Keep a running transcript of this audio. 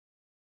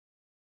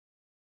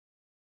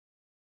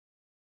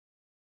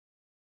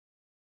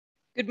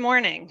Good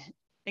morning,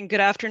 and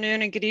good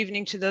afternoon, and good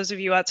evening to those of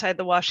you outside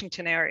the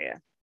Washington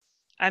area.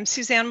 I'm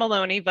Suzanne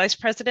Maloney, Vice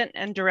President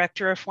and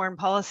Director of Foreign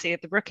Policy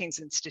at the Brookings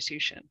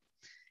Institution,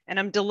 and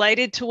I'm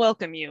delighted to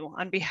welcome you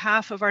on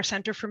behalf of our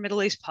Center for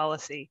Middle East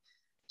Policy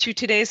to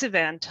today's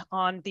event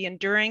on the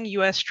enduring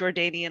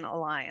US-Jordanian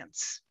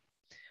alliance.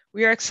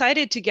 We are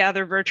excited to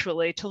gather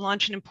virtually to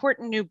launch an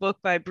important new book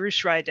by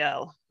Bruce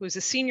Riedel, who is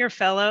a senior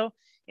fellow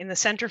in the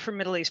Center for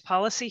Middle East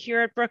Policy here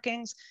at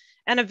Brookings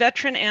and a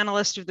veteran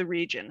analyst of the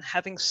region,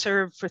 having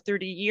served for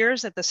 30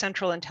 years at the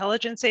Central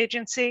Intelligence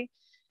Agency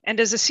and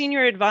as a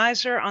senior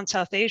advisor on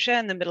South Asia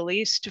and the Middle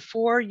East to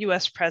 4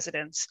 US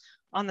presidents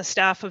on the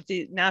staff of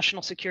the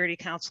National Security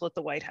Council at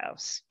the White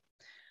House.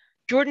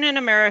 Jordan and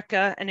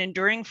America, An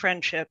Enduring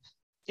Friendship,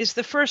 is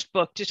the first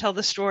book to tell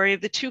the story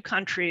of the two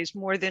countries'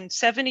 more than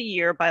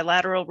 70-year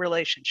bilateral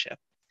relationship.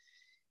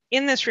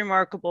 In this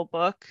remarkable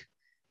book,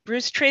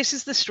 Bruce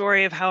traces the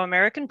story of how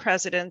American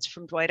presidents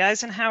from Dwight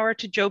Eisenhower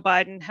to Joe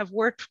Biden have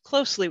worked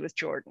closely with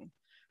Jordan,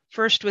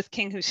 first with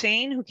King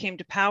Hussein, who came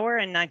to power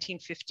in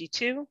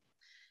 1952,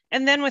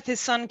 and then with his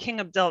son, King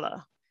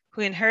Abdullah,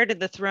 who inherited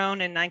the throne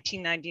in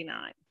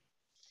 1999.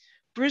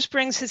 Bruce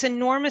brings his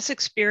enormous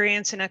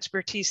experience and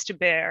expertise to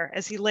bear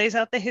as he lays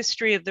out the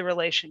history of the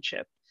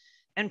relationship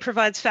and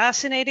provides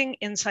fascinating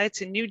insights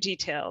and new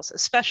details,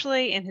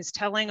 especially in his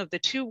telling of the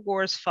two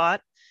wars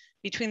fought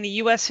between the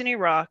US and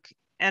Iraq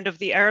and of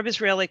the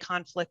Arab-Israeli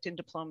conflict in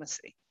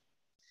diplomacy.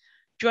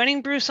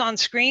 Joining Bruce on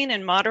screen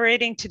and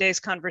moderating today's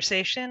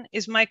conversation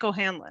is Mike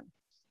O'Hanlon,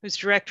 who's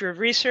Director of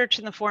Research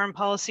in the Foreign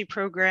Policy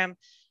Program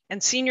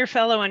and Senior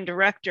Fellow and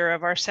Director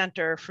of our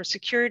Center for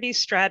Security,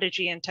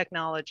 Strategy, and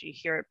Technology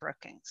here at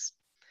Brookings.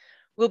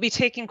 We'll be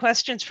taking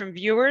questions from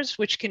viewers,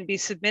 which can be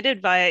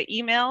submitted via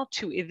email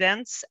to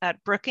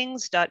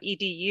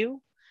events@brookings.edu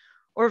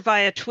or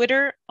via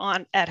Twitter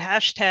at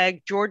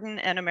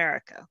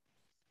 #JordanandAmerica.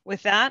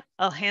 With that,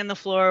 I'll hand the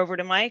floor over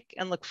to Mike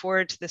and look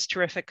forward to this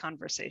terrific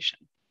conversation.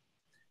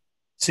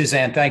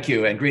 Suzanne, thank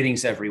you, and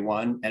greetings,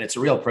 everyone. And it's a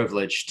real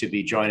privilege to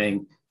be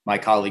joining my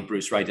colleague,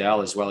 Bruce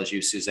Riedel, as well as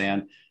you,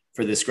 Suzanne,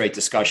 for this great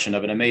discussion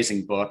of an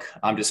amazing book.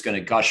 I'm just going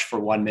to gush for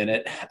 1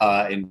 minute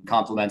in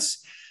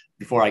compliments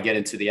before I get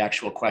into the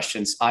actual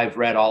questions. I've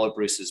read all of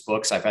Bruce's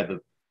books. I've had the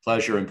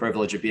pleasure and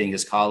privilege of being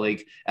his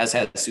colleague, as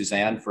has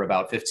Suzanne, for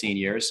about 15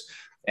 years.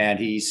 And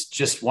he's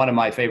just one of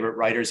my favorite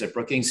writers at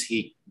Brookings.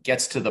 He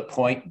gets to the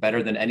point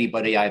better than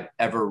anybody I've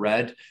ever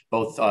read,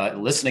 both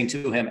listening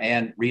to him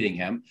and reading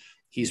him.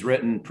 He's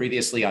written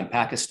previously on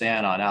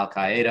Pakistan, on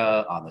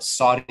Al-Qaeda, on the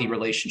Saudi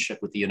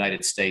relationship with the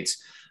United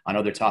States, on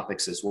other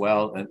topics as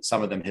well, and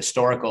some of them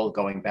historical,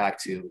 going back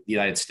to the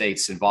United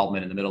States'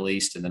 involvement in the Middle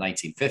East in the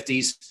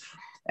 1950s.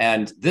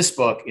 And this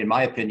book, in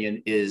my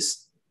opinion,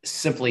 is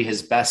simply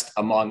his best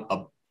among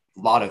a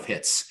lot of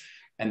hits.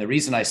 And the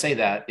reason I say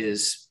that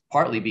is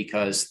partly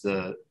because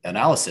the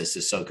analysis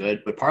is so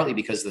good, but partly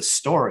because the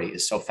story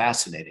is so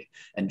fascinating.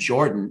 And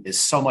Jordan is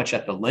so much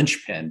at the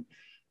linchpin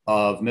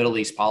of Middle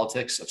East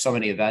politics, of so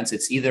many events.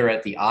 It's either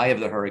at the eye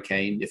of the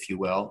hurricane, if you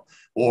will,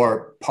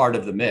 or part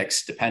of the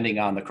mix, depending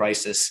on the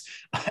crisis.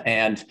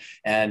 And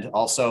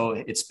also,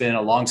 it's been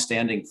a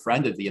longstanding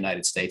friend of the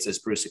United States, as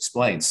Bruce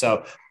explained.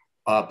 So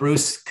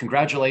Bruce,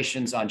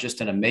 congratulations on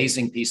just an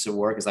amazing piece of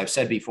work. As I've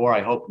said before,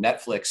 I hope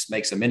Netflix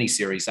makes a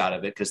miniseries out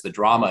of it because the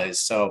drama is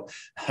so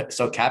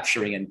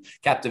capturing and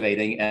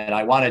captivating. And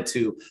I wanted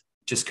to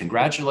just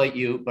congratulate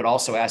you, but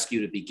also ask you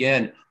to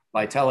begin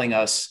by telling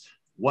us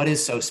what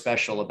is so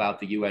special about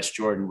the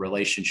US-Jordan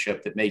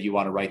relationship that made you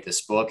want to write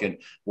this book, and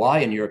why,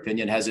 in your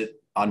opinion, has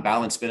it on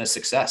balance been a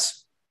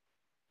success?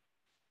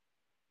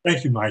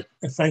 Thank you, Mike.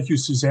 And thank you,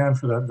 Suzanne,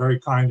 for that very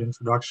kind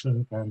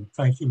introduction. And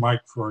thank you,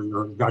 Mike, for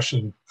your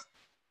gushing.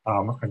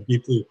 I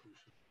deeply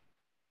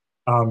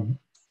appreciate it.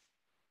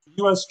 The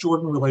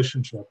US-Jordan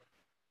relationship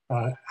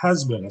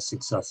has been a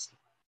success.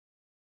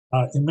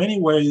 In many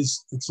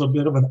ways, it's a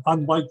bit of an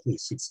unlikely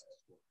success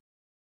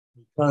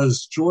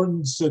because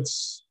Jordan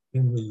sits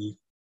in the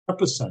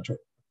epicenter of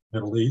the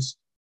Middle East,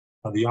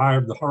 the eye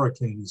of the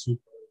hurricane,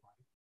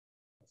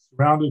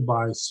 surrounded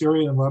by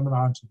Syria and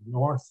Lebanon to the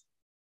north,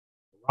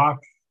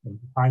 Iraq, and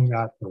behind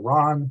that,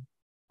 Iran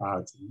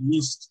to the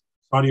east,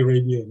 Saudi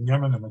Arabia and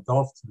Yemen and the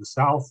Gulf to the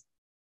south,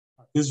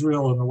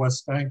 Israel and the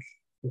West Bank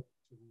to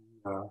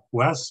the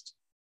west,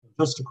 and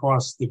just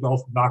across the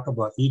Gulf of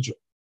Aqaba,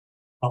 Egypt.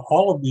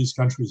 All of these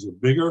countries are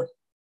bigger,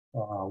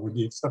 with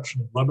the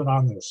exception of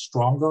Lebanon. They're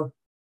stronger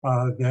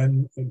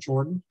than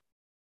Jordan.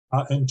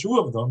 And two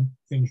of them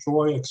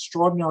enjoy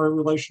extraordinary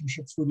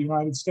relationships with the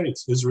United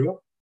States,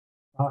 Israel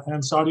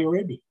and Saudi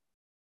Arabia.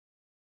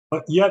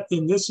 But yet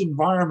in this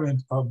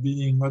environment of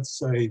being, let's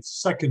say,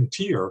 second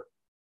tier,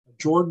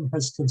 Jordan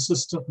has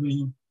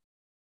consistently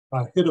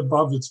hit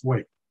above its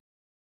weight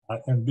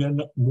and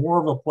been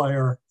more of a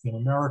player in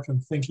American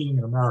thinking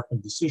and American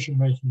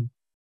decision-making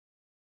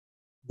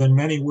than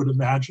many would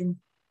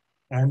imagine.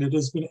 And it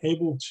has been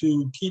able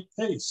to keep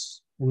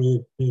pace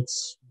with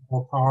its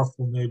more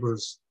powerful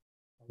neighbors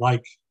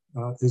like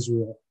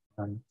Israel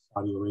and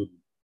Saudi Arabia.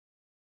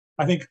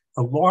 I think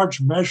a large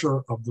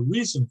measure of the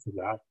reason for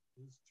that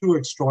is two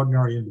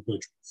extraordinary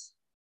individuals,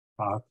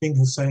 King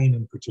Hussein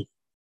in particular.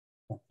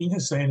 King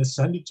Hussein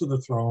ascended to the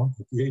throne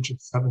at the age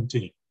of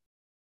 17.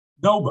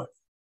 Nobody,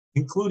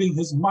 including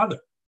his mother,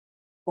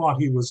 thought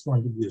he was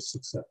going to be a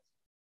success.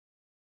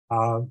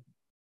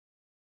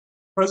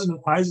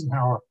 President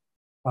Eisenhower,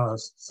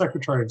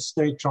 Secretary of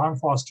State John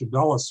Foster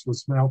Dulles,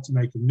 was mailed to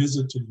make a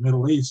visit to the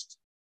Middle East,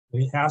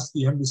 and he asked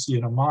the embassy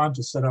in Amman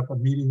to set up a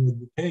meeting with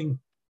the king,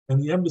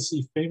 and the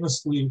embassy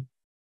famously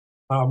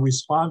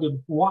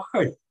responded,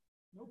 "Why?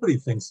 Nobody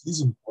thinks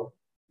he's important.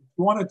 If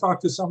you want to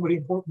talk to somebody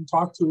important,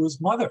 talk to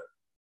his mother."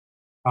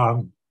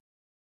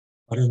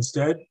 But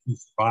instead, he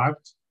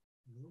survived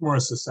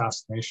numerous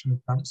assassination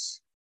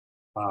attempts.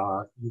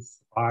 He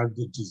survived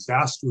a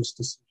disastrous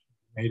decision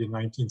made in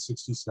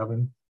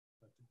 1967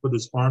 to put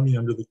his army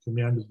under the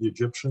command of the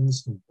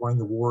Egyptians and join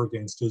the war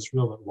against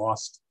Israel that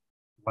lost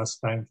the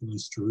West Bank and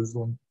East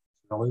Jerusalem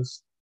to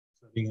Israelis,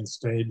 setting and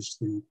staged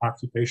the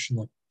occupation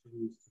that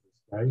continues to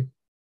this day.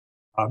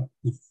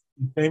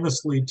 He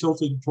famously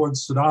tilted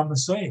towards Saddam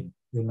Hussein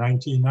in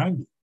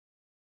 1990.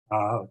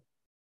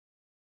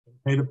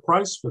 Paid a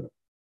price for it.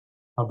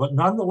 But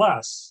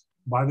nonetheless,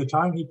 by the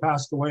time he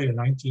passed away in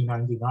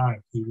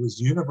 1999, he was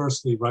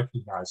universally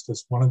recognized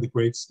as one of the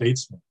great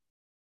statesmen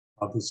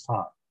of his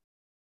time.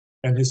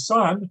 And his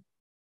son,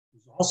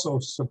 who's also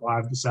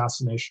survived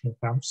assassination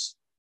attempts,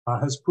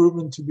 has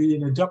proven to be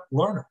an adept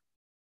learner.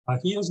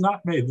 He has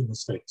not made the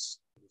mistakes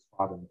that his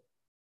father made.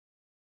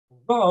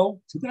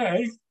 Although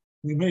today,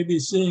 we may be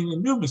seeing a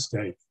new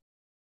mistake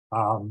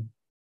in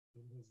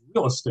his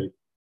real estate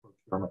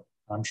procurement.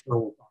 I'm sure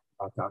we'll talk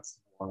about that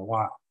for a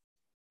while.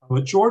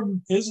 But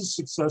Jordan is a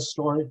success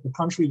story, a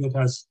country that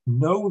has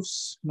no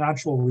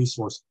natural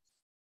resources,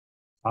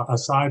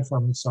 aside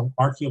from some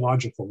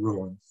archaeological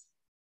ruins,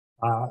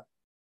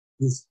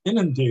 is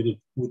inundated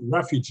with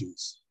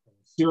refugees from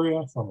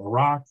Syria, from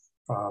Iraq,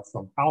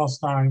 from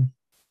Palestine.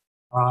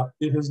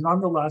 It has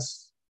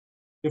nonetheless,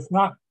 if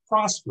not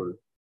prospered,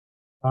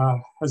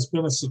 has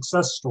been a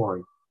success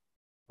story.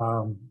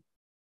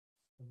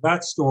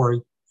 That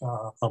story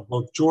of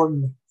both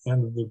Jordan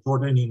and the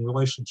Jordanian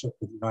relationship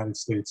with the United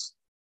States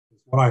is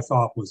what I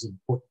thought was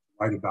important to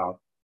write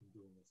about in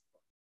doing this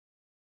book.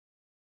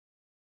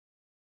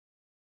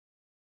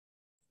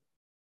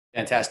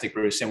 Fantastic,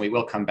 Bruce. And we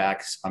will come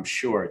back, I'm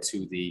sure,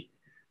 to the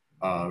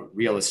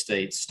real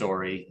estate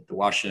story the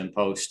Washington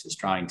Post is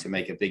trying to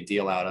make a big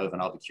deal out of.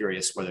 And I'll be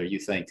curious whether you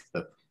think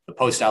the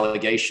Post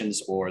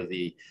allegations or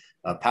the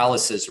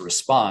Palace's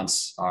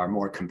response are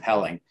more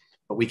compelling.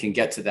 But we can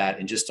get to that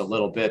in just a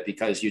little bit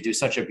because you do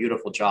such a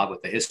beautiful job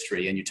with the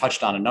history and you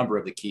touched on a number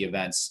of the key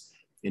events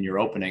in your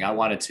opening. I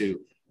wanted to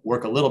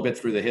work a little bit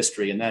through the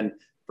history and then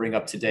bring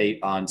up to date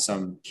on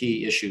some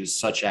key issues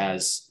such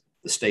as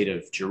the state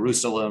of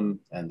Jerusalem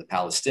and the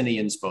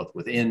Palestinians, both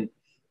within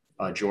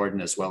Jordan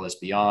as well as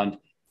beyond,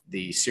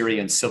 the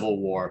Syrian civil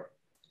war,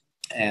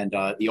 and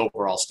the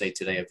overall state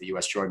today of the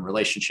US-Jordan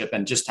relationship,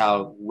 and just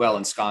how well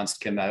ensconced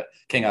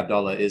King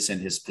Abdullah is in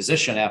his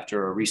position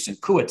after a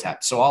recent coup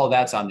attempt. So all of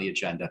that's on the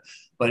agenda.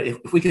 But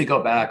if we could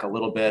go back a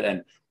little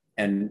bit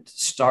and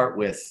start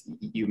with,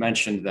 you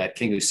mentioned that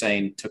King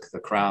Hussein took the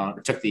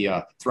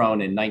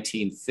throne in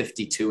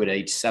 1952 at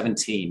age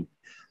 17.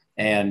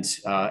 And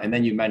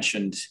then you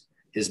mentioned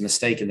his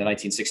mistake in the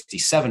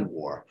 1967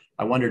 war.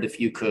 I wondered if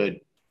you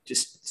could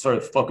just sort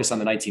of focus on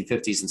the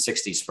 1950s and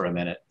 60s for a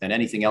minute, and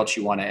anything else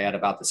you want to add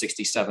about the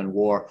 67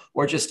 war,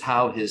 or just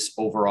how his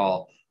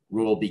overall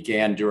rule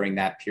began during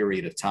that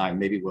period of time.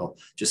 Maybe we'll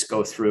just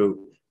go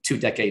through 2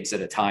 decades at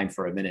a time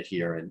for a minute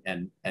here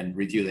and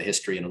review the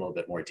history in a little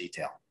bit more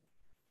detail.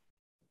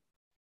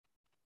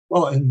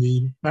 Well, in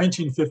the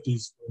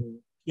 1950s, when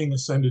the king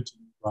ascended to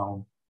the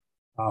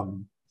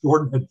throne,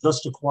 Jordan had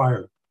just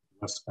acquired the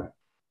West Bank,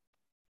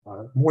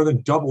 more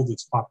than doubled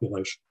its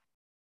population.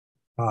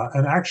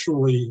 And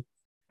actually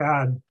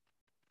had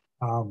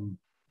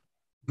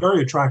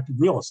very attractive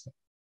real estate,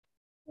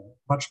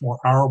 much more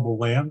arable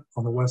land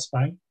on the West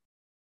Bank,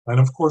 and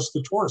of course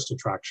the tourist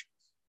attractions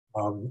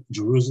of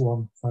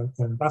Jerusalem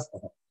and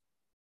Bethlehem.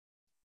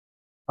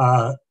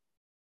 The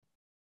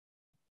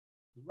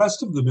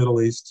rest of the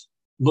Middle East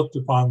looked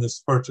upon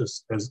this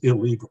purchase as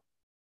illegal.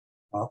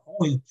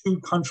 Only 2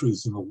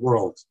 countries in the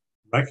world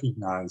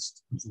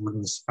recognized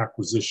Jordan's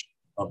acquisition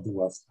of the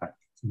West Bank: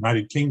 the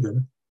United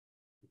Kingdom,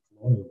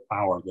 colonial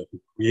power that had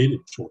created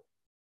Jordan,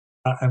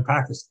 and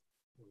Pakistan,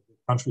 the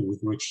country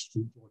with which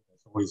Jordan has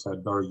always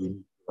had very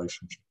unique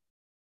relationship.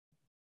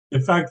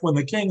 In fact, when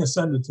the king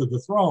ascended to the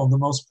throne, the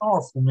most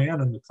powerful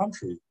man in the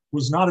country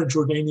was not a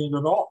Jordanian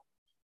at all.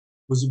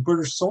 It was a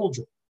British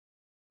soldier,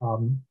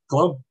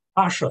 Glove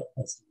Pasha,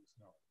 as he was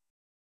known.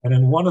 And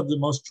in one of the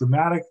most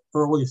dramatic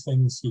early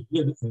things he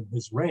did in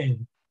his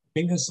reign,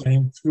 King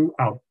Hussein threw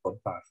out Glove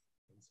Pasha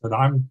and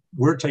said,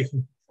 we're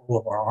taking control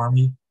of our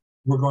army.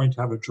 We're going to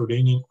have a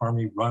Jordanian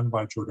army run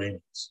by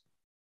Jordanians.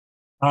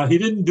 He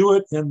didn't do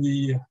it in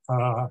the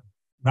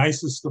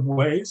nicest of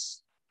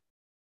ways.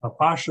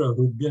 Pasha,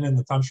 who'd been in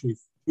the country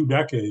for 2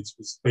 decades,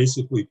 was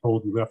basically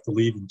told you have to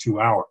leave in 2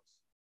 hours.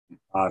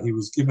 He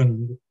was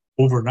given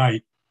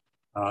overnight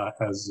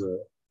as a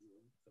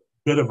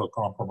bit of a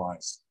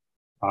compromise.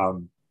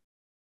 But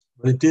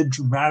it did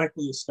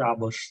dramatically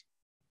establish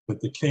that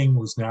the king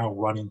was now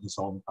running his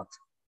own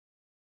country.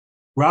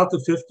 Throughout the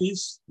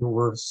 50s, there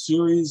were a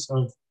series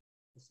of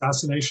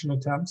assassination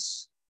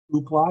attempts,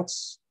 coup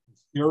plots,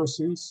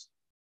 conspiracies.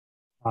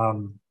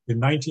 In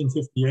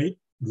 1958,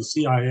 the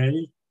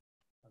CIA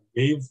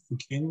gave the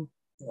king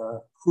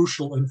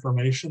crucial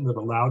information that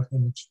allowed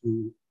him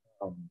to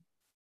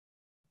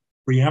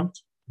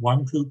preempt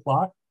one coup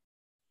plot.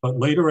 But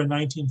later in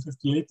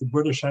 1958, the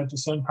British had to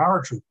send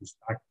paratroopers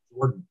back to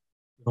Jordan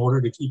in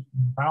order to keep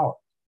him in power.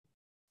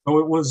 So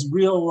it was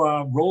real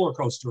roller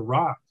coaster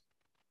ride.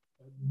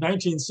 In the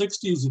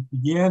 1960s, it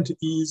began to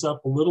ease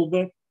up a little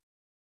bit.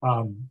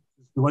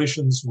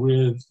 Relations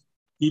with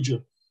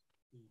Egypt,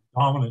 the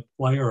dominant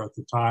player at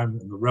the time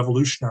and the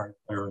revolutionary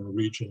player in the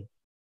region,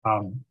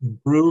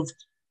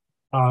 improved.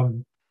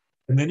 And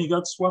then he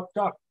got swept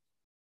up.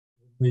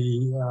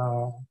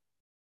 The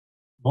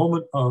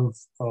moment of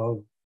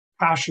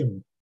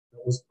passion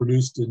that was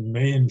produced in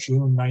May and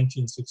June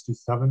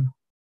 1967,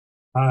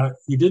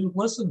 he didn't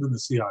listen to the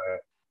CIA.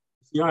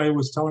 The CIA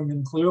was telling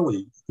him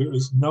clearly, there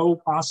is no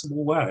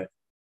possible way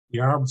the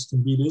Arabs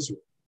can beat Israel.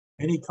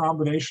 Any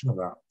combination of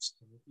Arabs.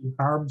 The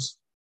Arabs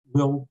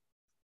will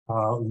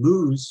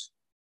lose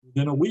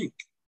within a week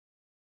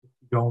if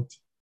you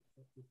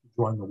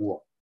join the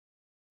war.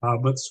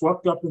 But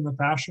swept up in the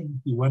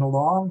passion, he went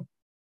along.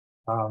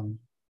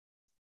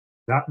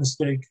 That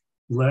mistake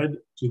led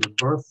to the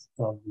birth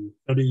of the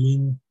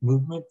Fedayeen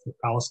movement, the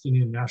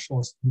Palestinian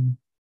nationalist movement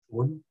in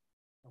Jordan,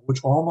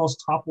 which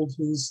almost toppled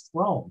his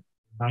throne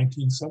in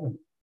 1970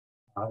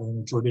 in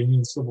the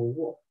Jordanian Civil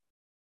War.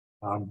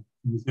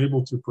 He was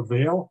able to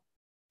prevail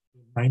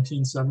in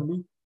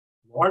 1970,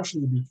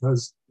 largely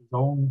because his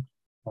own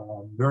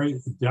very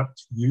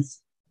adept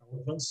youth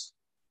intelligence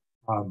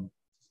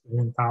stayed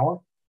in power.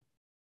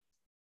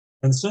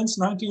 And since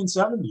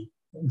 1970,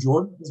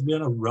 Jordan has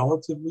been a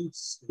relatively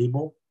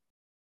stable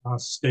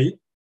state.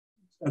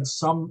 It's had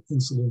some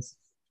incidents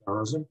of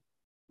terrorism,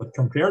 but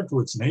compared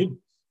to its neighbors,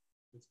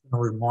 it's been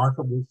a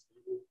remarkably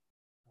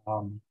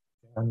stable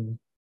and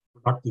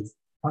productive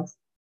country.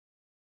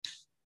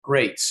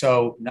 Great.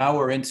 So now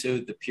we're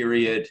into the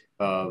period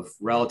of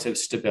relative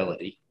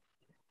stability,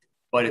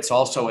 but it's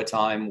also a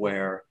time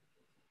where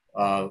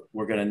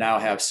we're going to now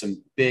have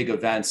some big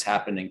events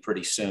happening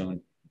pretty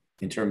soon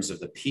in terms of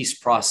the peace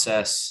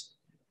process,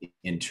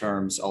 in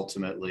terms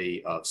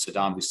ultimately of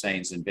Saddam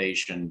Hussein's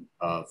invasion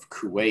of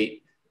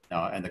Kuwait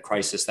and the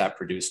crisis that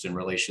produced in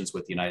relations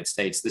with the United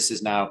States. This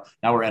is now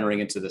we're entering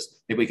into this,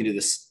 maybe we can do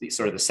this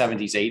sort of the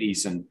 70s,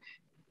 80s, and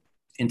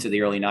into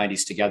the early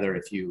 90s together,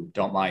 if you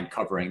don't mind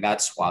covering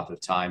that swath of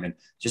time. And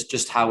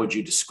just how would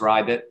you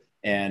describe it?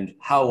 And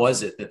how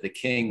was it that the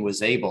king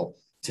was able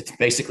to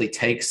basically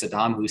take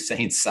Saddam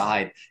Hussein's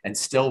side and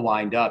still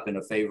wind up in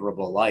a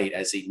favorable light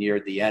as he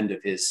neared the end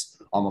of his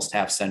almost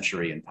half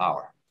century in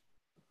power?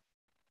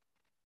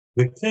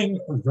 The king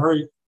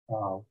very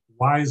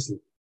wisely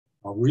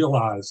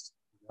realized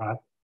that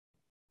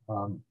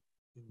in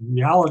the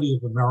reality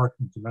of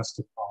American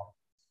domestic politics,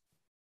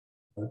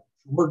 that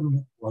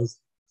Jordan was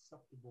an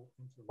acceptable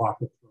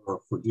interlocutor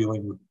for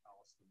dealing with the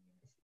Palestinian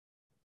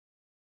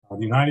issue.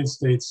 The United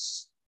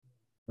States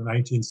in the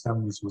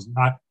 1970s was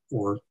not,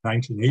 or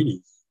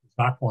 1980s, was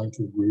not going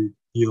to agree to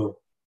deal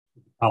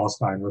with the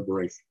Palestine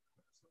Liberation.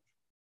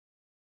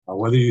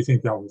 Whether you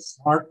think that was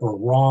smart or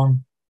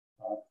wrong,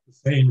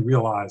 Hussein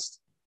realized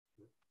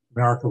that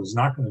America was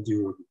not going to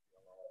deal with it,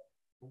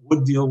 but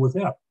would deal with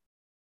him.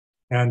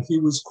 And he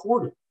was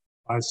courted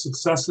by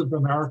successive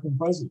American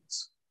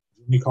presidents,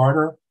 Jimmy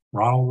Carter,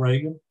 Ronald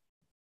Reagan,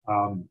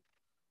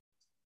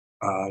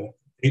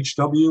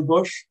 H.W.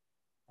 Bush,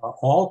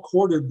 all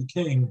courted the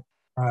king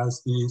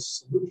as the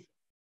solution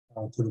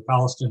to the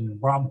Palestinian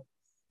problem.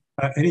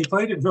 And he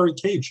played it very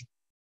Cajun.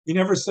 He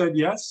never said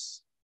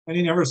yes, and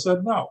he never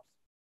said no.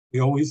 He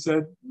always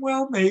said,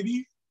 well,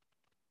 maybe.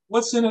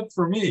 What's in it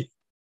for me?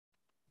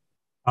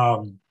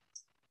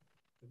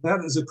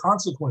 That, as a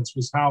consequence,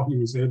 was how he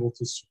was able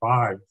to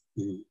survive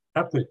the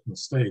epic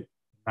mistake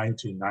in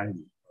 1990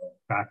 of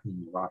backing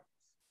the Iraqis.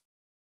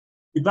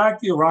 He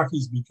backed the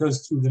Iraqis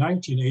because through the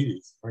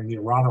 1980s, during the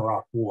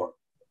Iran-Iraq War,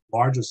 the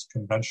largest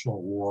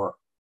conventional war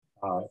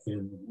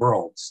in the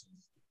world since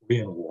the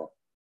Korean War,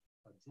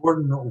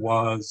 Jordan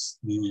was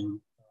the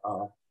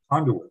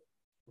conduit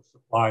for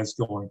supplies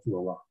going to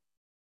Iran.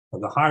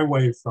 The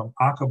highway from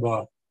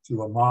Aqaba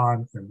to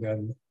Amman and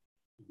then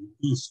to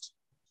the east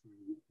to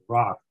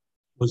Iraq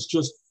was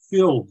just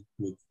filled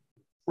with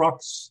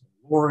trucks,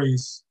 and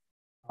lorries,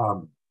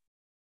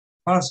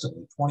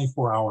 constantly,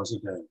 24 hours a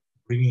day,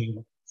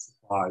 bringing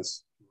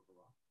supplies to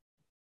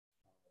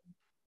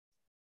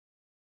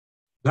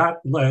Iraq.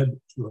 That led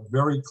to a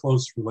very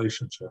close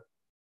relationship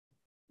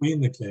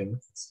between the king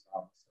and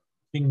Saddam.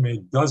 The king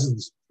made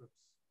dozens of trips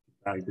to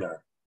Baghdad.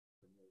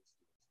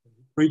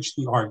 He preached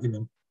the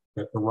argument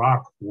that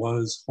Iraq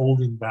was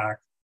holding back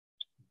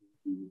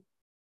the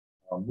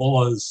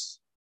mullahs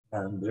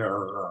and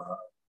their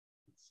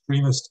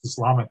extremist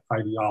Islamic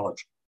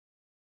ideology.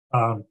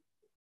 Um,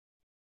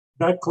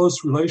 that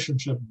close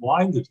relationship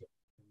blinded him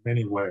in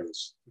many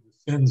ways to the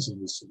sins of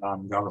the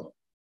Saddam government.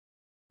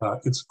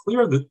 It's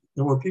clear that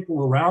there were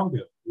people around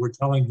him who were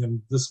telling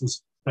him this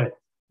was a mistake,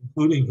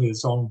 including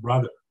his own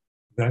brother,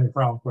 then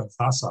Crown Prince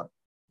Hassan,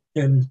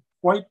 and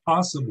quite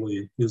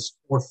possibly his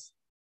fourth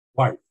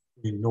wife,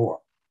 Queen Noor.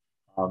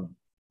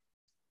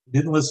 He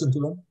didn't listen to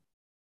them,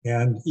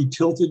 and he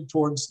tilted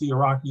towards the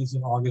Iraqis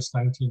in August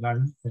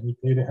 1990, and he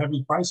paid a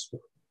heavy price for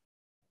it.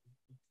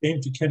 He came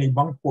to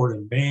Kennebunkport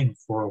in Maine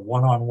for a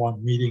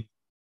one-on-one meeting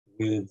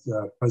with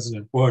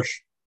President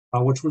Bush,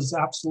 which was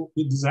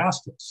absolutely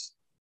disastrous.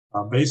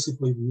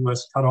 Basically, the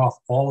U.S. cut off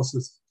all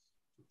assistance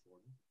to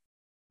Jordan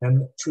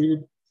and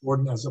treated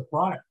Jordan as a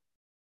pariah.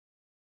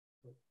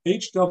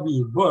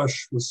 H.W.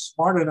 Bush was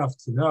smart enough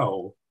to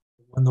know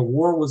that when the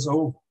war was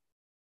over,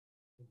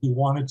 he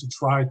wanted to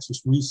try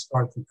to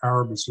restart the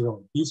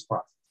Arab-Israeli peace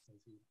process.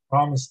 He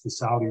promised the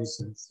Saudis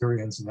and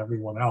Syrians and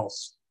everyone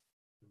else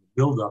in the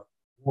build-up to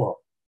the war,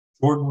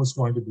 Jordan was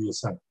going to be a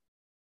center.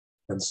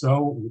 And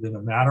so within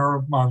a matter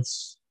of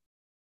months,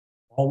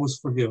 all was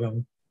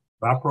forgiven,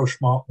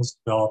 rapprochement was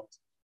developed,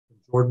 and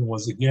Jordan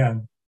was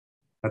again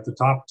at the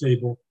top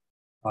table,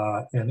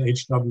 and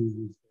HW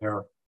was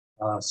there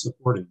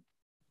supporting.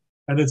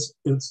 And it's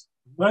a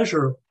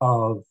measure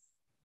of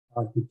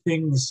the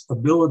king's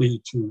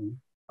ability to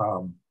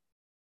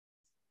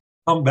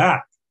come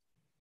back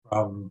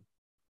from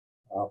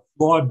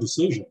flawed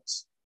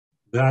decisions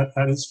that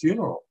at his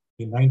funeral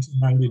in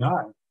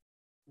 1999,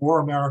 4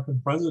 American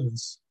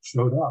presidents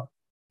showed up,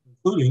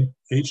 including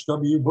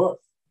H.W. Bush,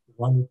 the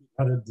one that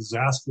had a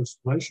disastrous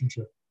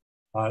relationship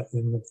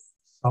in the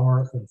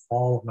summer and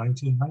fall of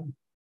 1990.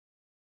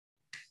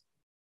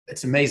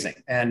 It's amazing.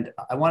 And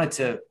I wanted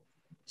to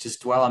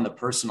just dwell on the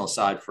personal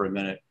side for a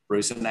minute,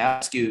 Bruce, and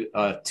ask you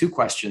 2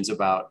 questions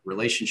about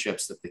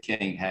relationships that the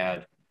king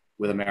had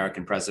with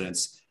American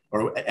presidents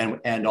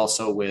and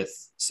also with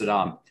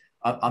Saddam.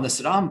 On the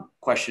Saddam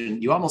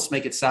question, you almost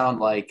make it sound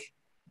like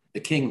the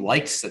king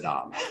liked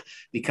Saddam,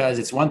 because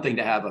it's one thing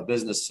to have a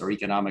business or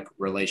economic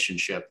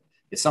relationship.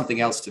 It's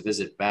something else to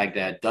visit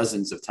Baghdad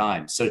dozens of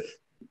times. So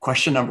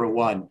question number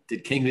 1,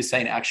 did King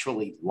Hussein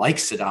actually like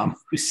Saddam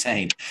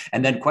Hussein?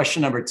 And then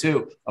question number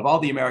 2, of all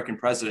the American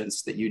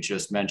presidents that you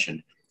just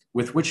mentioned,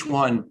 with which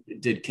one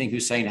did King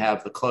Hussein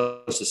have the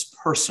closest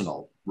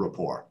personal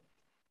rapport?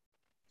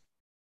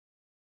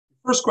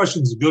 The first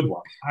question is a good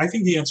one. I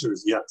think the answer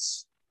is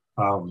yes.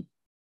 Not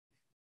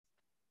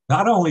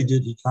only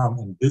did he come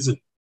and visit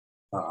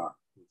Saddam,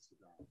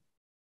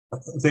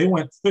 they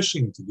went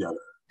fishing together.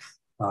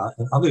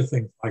 And other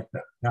things like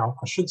that. Now,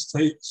 I should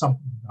say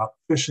something about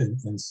fishing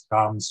in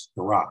Saddam's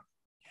Iraq.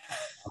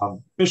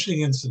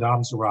 Fishing in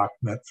Saddam's Iraq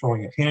meant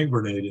throwing a hand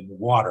grenade in the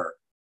water,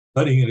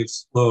 letting it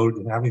explode,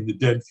 and having the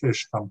dead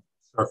fish come to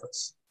the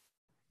surface.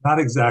 Not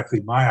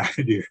exactly my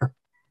idea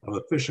of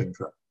a fishing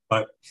trip,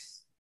 but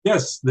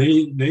yes,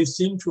 they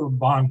seem to have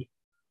bonded.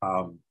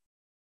 And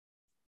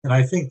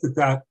I think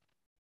that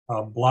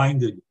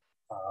blinded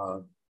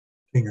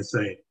King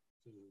Hussein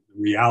to the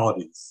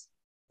realities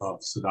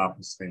of Saddam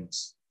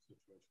Hussein's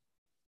situation.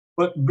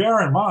 But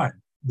bear in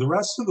mind, the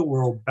rest of the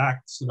world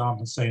backed Saddam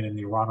Hussein in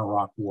the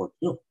Iran-Iraq War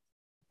too.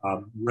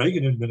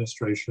 Reagan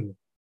administration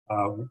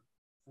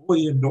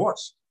fully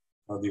endorsed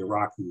the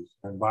Iraqis.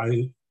 And by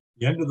the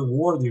end of the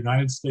war, the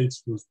United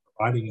States was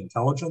providing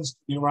intelligence to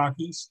the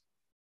Iraqis.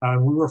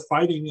 And we were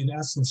fighting, in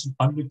essence, an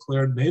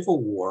undeclared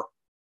naval war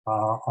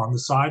on the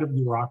side of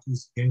the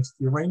Iraqis against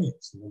the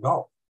Iranians in the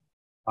Gulf.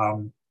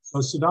 So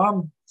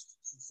Saddam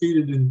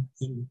succeeded in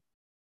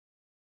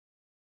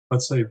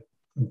let's say,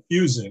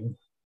 confusing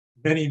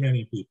many,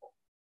 many people.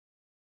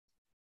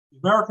 The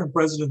American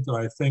president that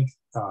I think,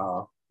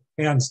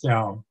 hands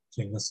down,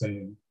 King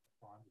Hussein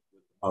bonded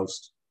with the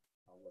most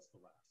was the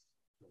last.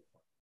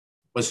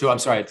 Was who? I'm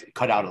sorry, it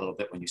cut out a little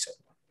bit when you said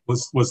that.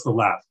 Was the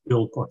last,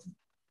 Bill Clinton.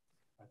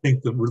 I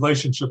think the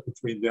relationship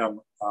between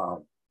them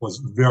was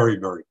very,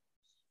 very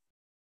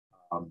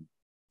close.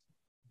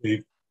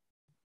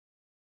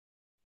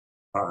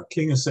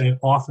 King Hussein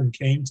often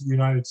came to the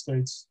United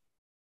States.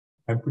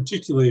 And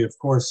particularly, of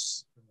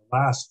course, in the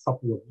last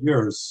couple of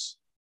years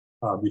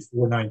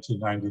before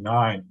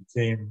 1999, he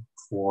came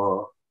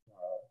for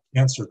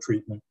cancer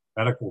treatment,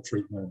 medical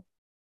treatment.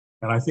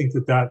 And I think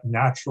that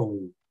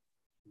naturally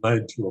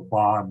led to a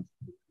bond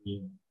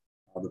between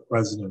the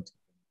president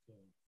and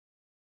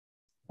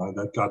the king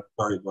that got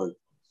very, very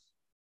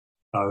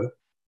close. The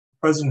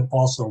president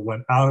also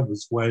went out of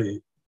his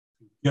way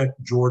to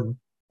get Jordan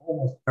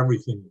almost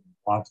everything he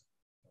wanted.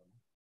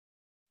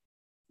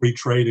 Free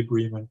trade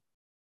agreement,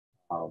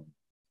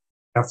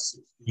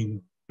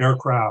 F-16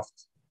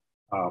 aircraft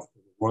for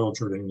the Royal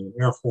Jordanian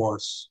Air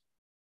Force,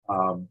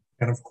 and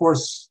of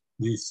course,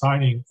 the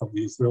signing of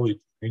the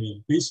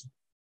Israeli-Jordanian peace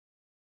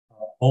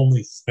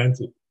only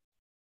cemented.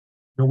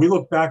 We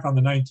look back on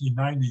the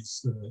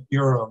 1990s, the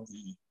era of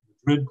the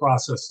Madrid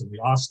process and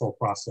the Oslo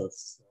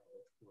process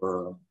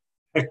were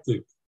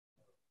hectic,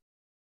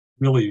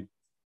 really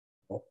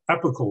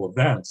epical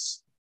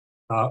events,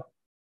 but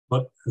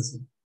as a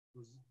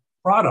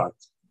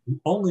product, the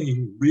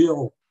only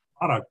real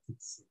product that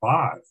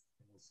survived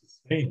and was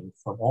sustained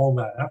from all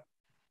that effort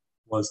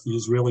was the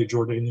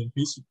Israeli-Jordanian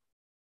peace agreement,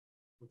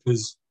 which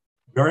is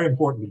very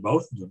important to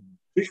both of them,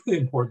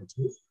 particularly important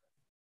to Israel.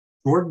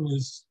 Jordan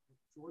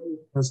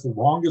has the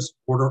longest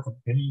border of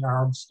any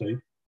Arab state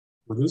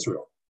with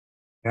Israel.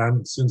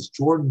 And since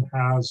Jordan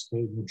has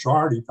a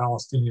majority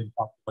Palestinian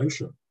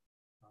population,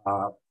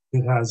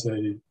 it has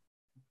a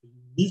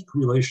unique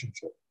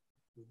relationship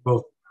with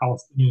both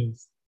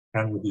Palestinians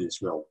and with the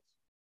Israelis.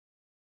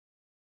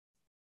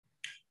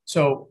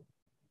 So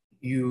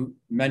you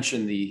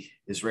mentioned the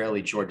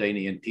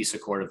Israeli-Jordanian peace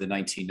accord of the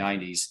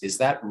 1990s. Is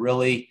that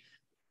really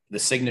the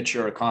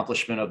signature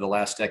accomplishment of the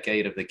last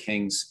decade of the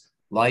king's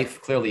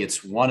life? Clearly,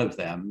 it's one of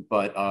them,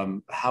 but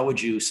how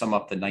would you sum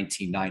up the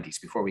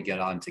 1990s before we get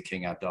on to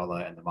King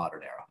Abdullah and the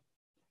modern era?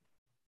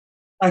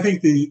 I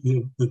think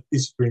the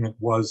peace agreement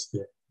was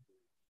the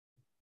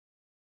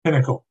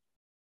pinnacle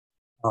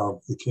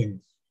of the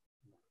king's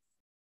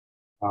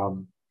life.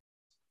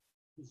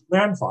 His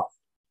grandfather,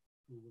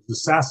 who was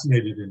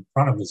assassinated in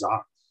front of his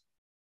eyes,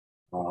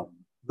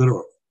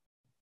 literally,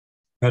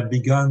 had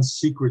begun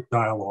secret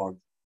dialogue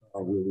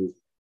with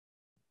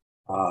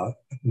Israel.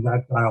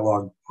 That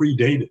dialogue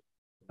predated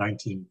the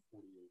 1948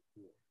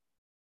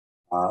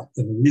 war.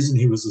 And the reason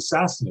he was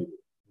assassinated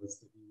was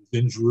that he was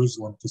in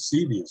Jerusalem to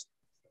see the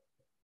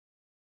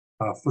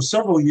Israelis. For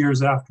several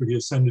years after he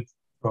ascended to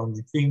the throne,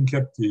 the king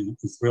kept the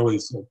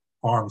Israelis at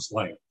arm's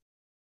length.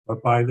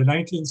 But by the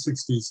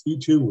 1960s, he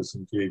too was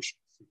engaged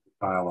in secret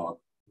dialogue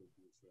with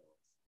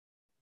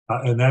the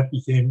Israelis. And that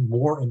became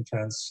more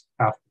intense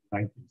after the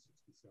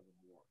 1967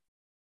 war.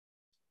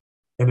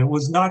 And it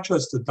was not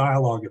just a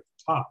dialogue at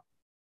the top.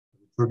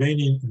 The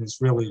Jordanian and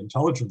Israeli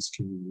intelligence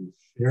communities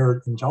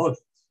shared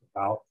intelligence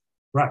about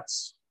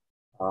threats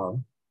for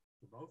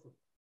both of them.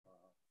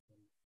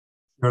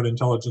 Shared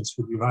intelligence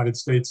for the United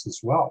States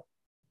as well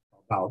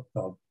about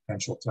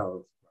potential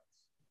terrorist threats.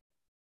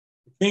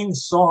 The king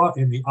saw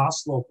in the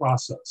Oslo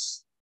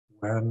process,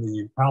 when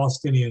the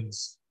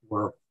Palestinians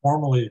were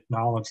formally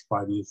acknowledged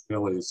by the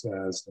Israelis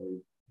as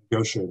a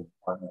negotiating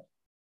partner,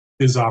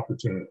 his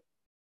opportunity.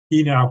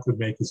 He now could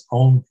make his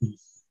own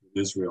peace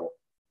with Israel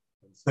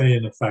and say,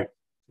 in effect,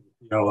 to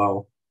the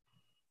PLO,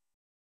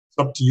 it's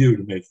up to you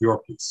to make your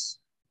peace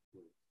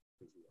with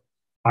Israel.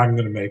 I'm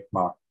going to make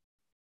mine.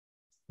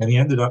 And he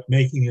ended up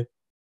making it.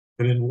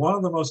 And in one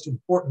of the most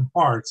important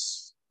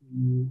parts,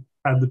 he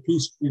had the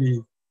peace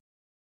treaty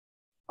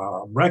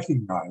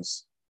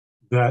recognize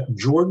that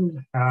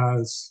Jordan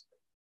has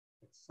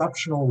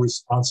exceptional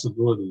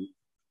responsibility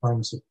in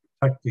terms of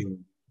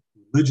protecting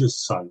religious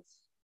sites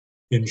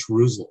in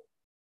Jerusalem.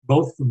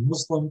 Both the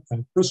Muslim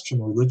and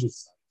Christian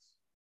religious sites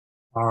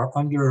are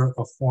under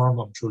a form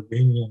of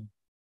Jordanian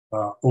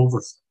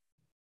oversight,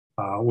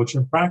 which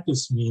in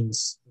practice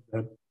means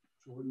that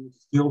Jordan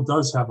still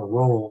does have a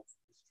role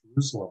in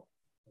Jerusalem,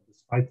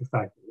 despite the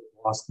fact that it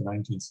lost the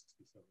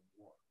 1967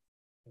 war.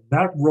 And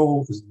that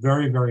role is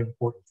very, very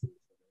important to the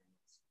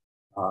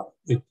Jordanians.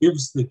 It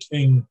gives the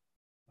king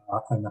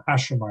and the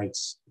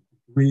Hashemites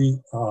a degree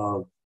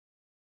of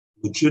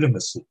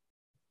legitimacy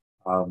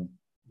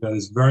that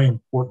is very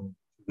important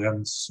to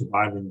them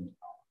surviving in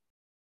power.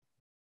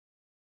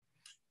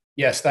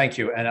 Yes, thank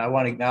you. And I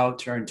want to now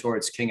turn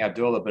towards King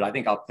Abdullah, but I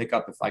think I'll pick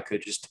up if I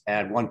could just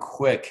add one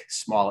quick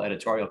small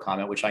editorial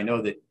comment, which I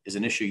know that is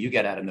an issue you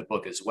get at in the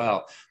book as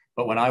well.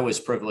 But when I was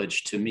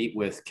privileged to meet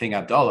with King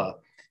Abdullah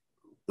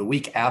the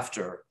week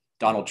after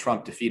Donald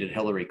Trump defeated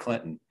Hillary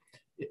Clinton,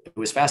 it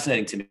was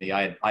fascinating to me.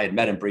 I had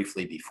met him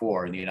briefly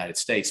before in the United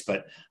States,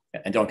 but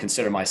and don't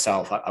consider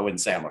myself, I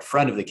wouldn't say I'm a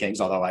friend of the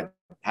king's, although I'd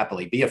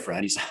happily be a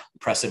friend. He's an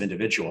impressive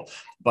individual.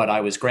 But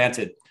I was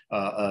granted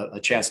a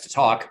chance to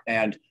talk.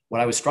 And what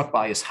I was struck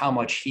by is how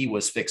much he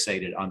was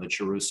fixated on the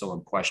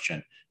Jerusalem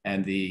question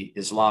and the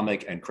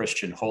Islamic and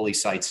Christian holy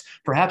sites,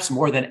 perhaps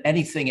more than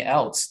anything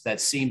else that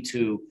seemed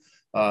to,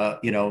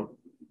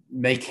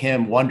 make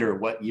him wonder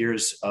what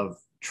years of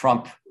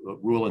Trump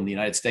rule in the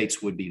United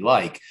States would be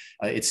like.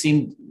 It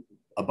seemed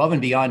above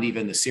and beyond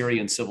even the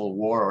Syrian civil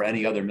war or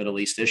any other Middle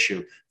East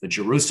issue, the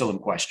Jerusalem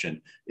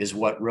question is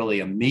what really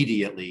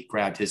immediately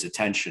grabbed his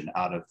attention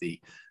out of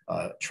the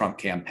Trump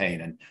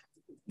campaign, and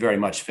very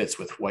much fits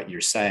with what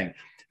you're saying.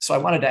 So I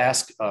wanted to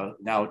ask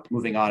now,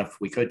 moving on, if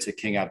we could, to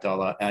King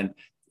Abdullah and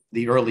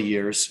the early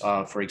years.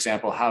 For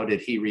example, how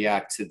did he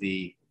react to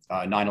the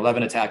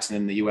 9/11 attacks and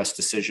then the US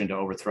decision to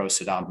overthrow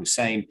Saddam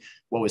Hussein?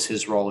 What was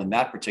his role in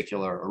that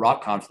particular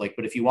Iraq conflict?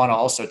 But if you want to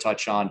also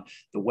touch on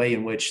the way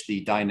in which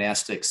the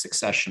dynastic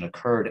succession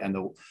occurred and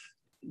the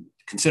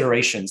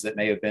considerations that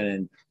may have been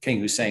in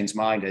King Hussein's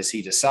mind as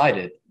he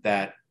decided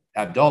that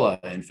Abdullah,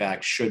 in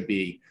fact, should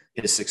be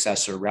his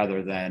successor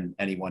rather than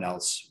anyone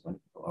else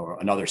or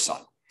another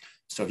son.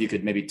 So if you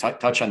could maybe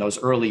touch on those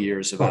early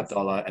years of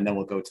Abdullah, and then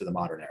we'll go to the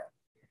modern era.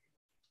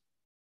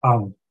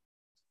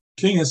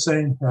 King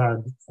Hussein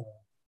had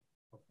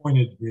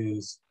appointed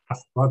his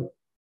half-brother,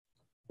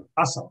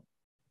 Hassan,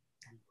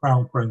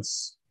 crown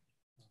prince,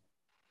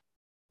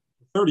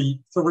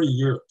 30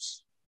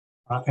 years.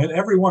 And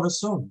everyone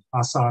assumed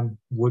Hassan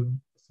would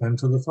ascend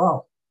to the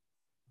throne.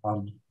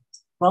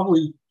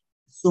 Probably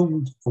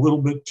assumed a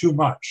little bit too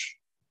much,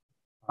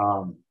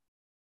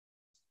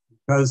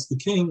 because the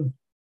king,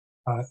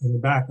 in the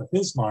back of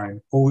his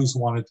mind, always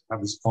wanted to have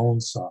his own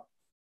son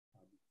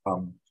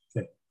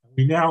king.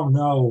 We now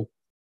know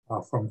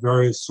from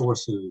various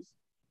sources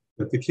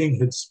that the king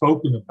had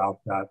spoken about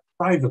that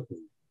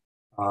privately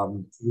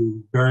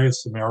to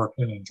various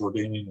American and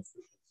Jordanian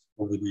officials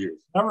over the years.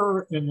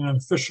 Never in an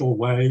official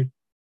way,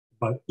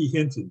 but he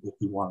hinted that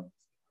he wanted.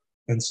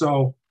 And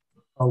so,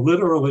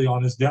 literally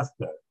on his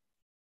deathbed,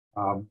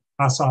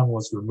 Hassan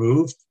was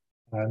removed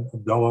and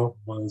Abdullah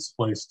was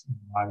placed in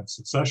line of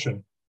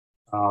succession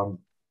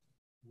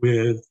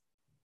with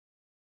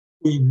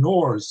Queen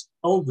Noor's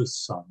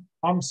eldest son,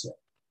 Hamza,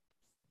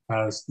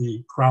 as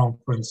the crown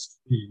prince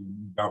to be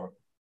in the government.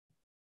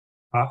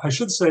 I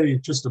should say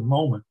just a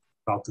moment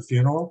about the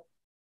funeral.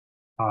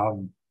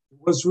 It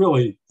was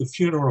really the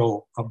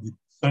funeral of the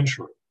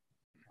century.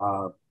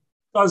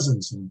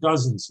 Dozens and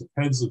dozens of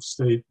heads of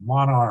state,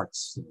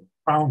 monarchs, and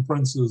crown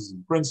princes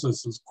and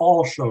princesses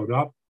all showed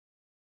up.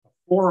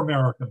 4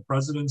 American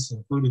presidents,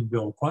 including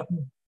Bill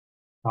Clinton.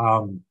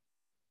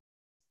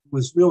 It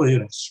was really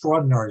an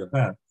extraordinary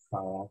event.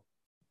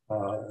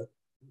 It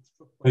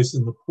took place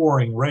in the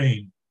pouring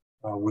rain,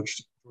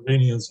 which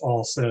Jordanians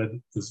all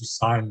said is a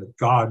sign that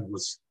God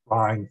was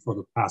crying for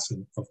the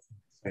passing of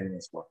King Hussein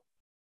as well.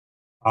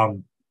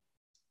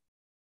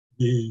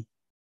 The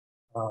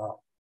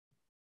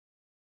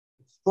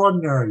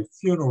extraordinary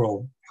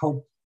funeral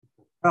helped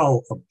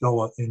propel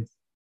Abdullah into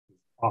his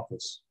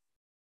office.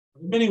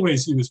 In many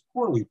ways, he was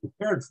poorly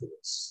prepared for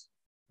this.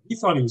 He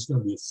thought he was going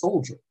to be a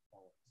soldier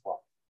all his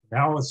life.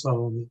 Now he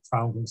suddenly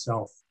found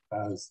himself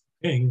as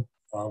king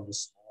of a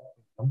small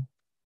kingdom,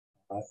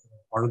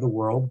 part of the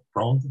world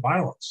prone to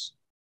violence.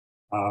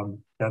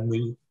 And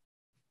the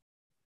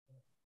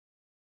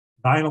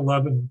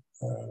 9/11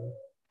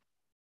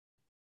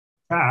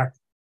 attack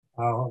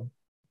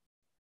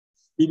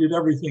speeded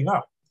everything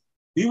up.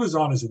 He was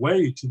on his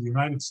way to the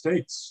United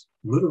States,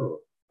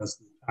 literally, as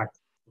the attack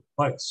took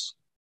place,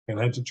 and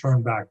had to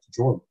turn back to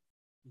Jordan.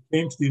 He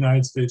came to the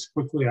United States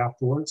quickly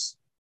afterwards,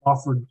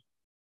 offered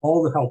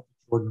all the help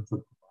that Jordan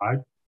could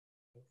provide,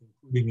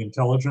 including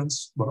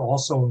intelligence, but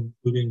also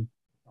including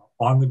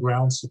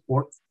on-the-ground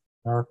support for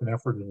the American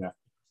effort in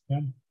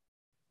Afghanistan.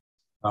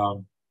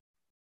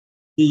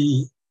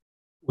 He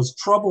was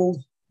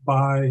troubled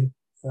by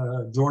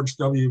George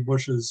W.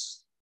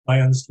 Bush's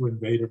plans to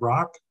invade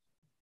Iraq.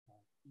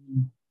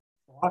 He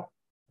thought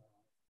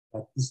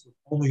that this would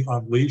only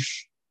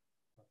unleash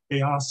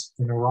chaos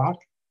in Iraq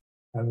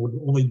and would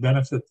only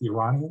benefit the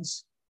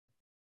Iranians.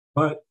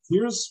 But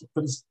here's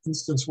an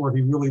instance where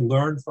he really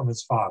learned from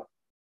his father.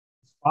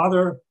 His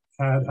father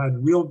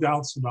had real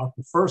doubts about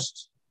the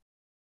first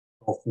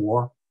Gulf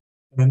War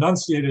and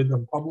enunciated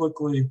them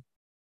publicly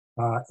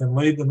and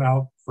laid them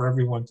out for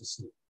everyone to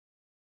see.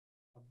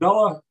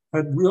 Abdullah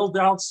had real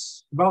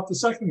doubts about the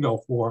second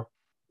Gulf War.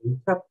 He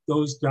kept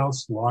those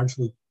doubts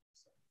largely.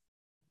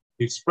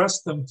 He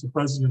expressed them to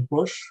President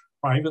Bush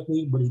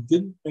privately, but he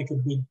didn't make a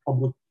big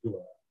public deal of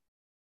it.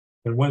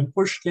 And when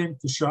push came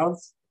to shove,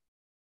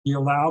 he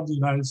allowed the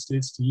United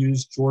States to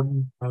use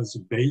Jordan as a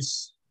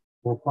base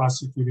for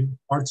prosecuting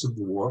parts of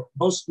the war,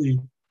 mostly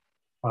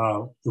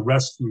the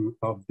rescue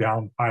of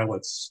downed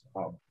pilots,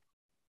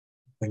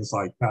 things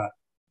like that.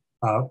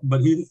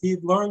 But he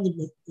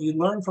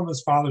learned from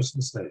his father's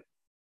mistake.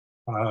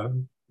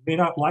 He may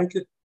not like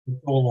it,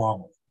 but go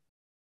along with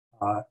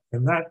it.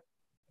 And that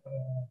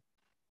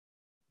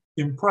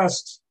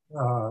impressed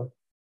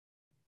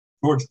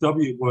George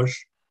W.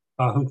 Bush,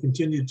 who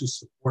continued to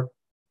support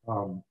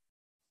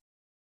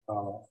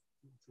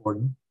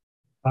Jordan.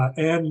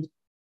 And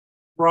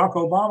Barack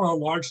Obama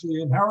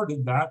largely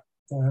inherited that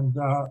and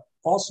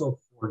also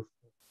forged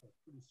a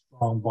pretty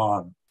strong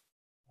bond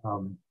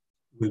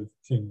with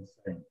King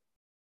Hussein,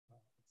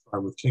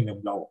 with King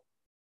Abdullah.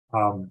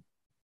 A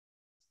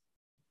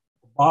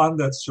bond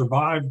that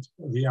survived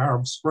the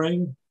Arab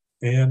Spring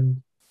and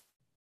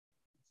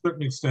to a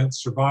certain extent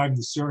survived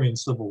the Syrian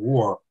civil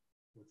war,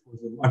 which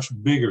was a much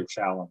bigger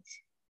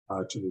challenge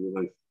to the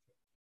relationship.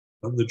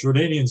 The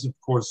Jordanians, of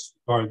course,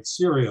 regard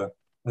Syria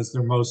as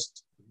their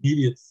most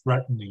immediate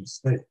threatening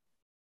state.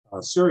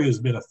 Syria has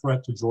been a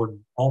threat to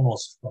Jordan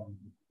almost from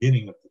the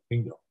beginning of the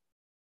kingdom.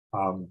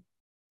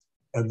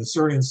 And the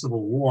Syrian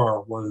civil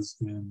war was,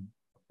 in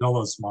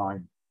Abdullah's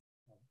mind,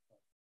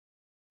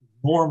 an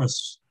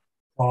enormous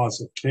cause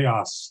of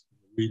chaos in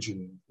the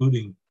region,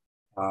 including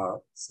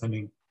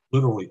sending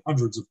literally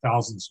hundreds of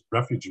thousands of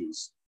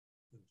refugees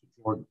into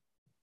Jordan.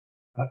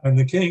 And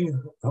the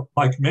king,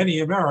 like many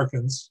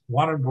Americans,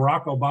 wanted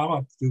Barack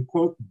Obama to,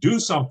 quote, do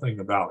something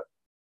about it,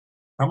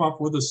 come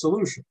up with a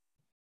solution.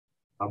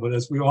 But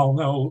as we all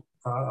know,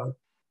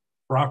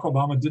 Barack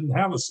Obama didn't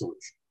have a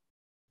solution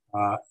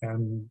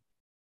and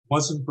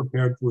wasn't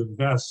prepared to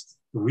invest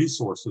the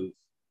resources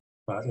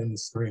in the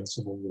Syrian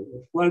civil war,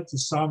 which led to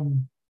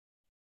some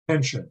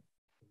tension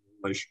in the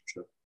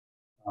relationship.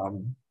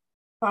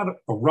 Not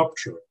a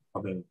rupture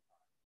of any kind,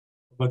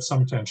 but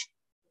some tension.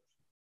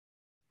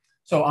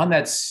 So on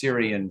that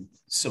Syrian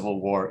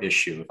civil war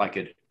issue, if I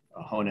could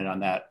hone in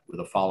on that with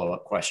a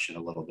follow-up question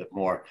a little bit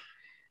more,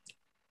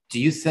 do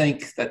you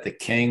think that the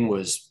king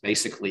was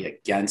basically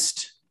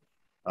against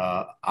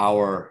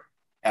our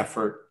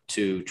effort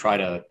to try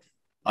to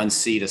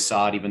unseat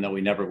Assad, even though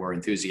we never were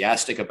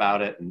enthusiastic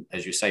about it? And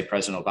as you say,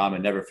 President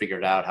Obama never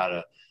figured out how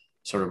to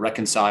sort of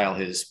reconcile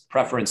his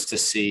preference to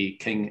see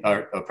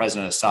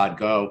President Assad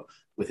go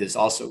with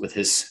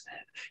his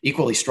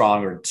equally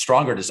strong or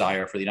stronger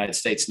desire for the United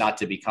States not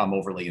to become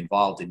overly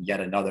involved in yet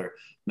another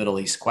Middle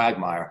East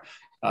quagmire.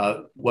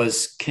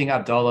 Was King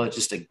Abdullah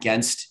just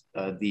against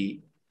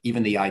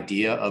even the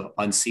idea of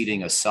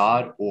unseating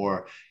Assad,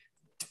 or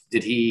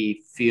did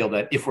he feel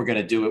that if we're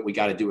going to do it, we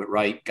got to do it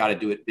right, got to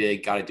do it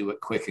big, got to do it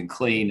quick and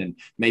clean? And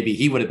maybe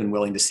he would have been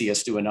willing to see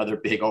us do another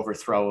big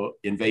overthrow,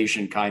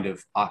 invasion kind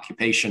of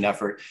occupation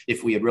effort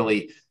if we had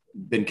really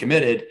been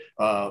committed,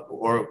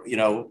 or,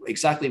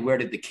 exactly where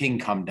did the king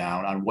come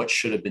down on what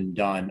should have been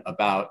done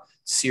about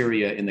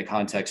Syria in the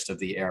context of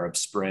the Arab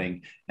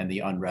Spring and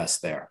the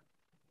unrest there?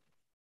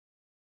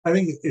 I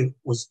think it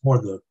was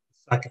more the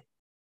second.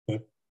 That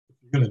if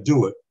you're going to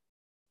do it,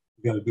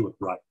 you got to do it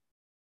right.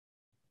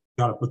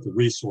 You got to put the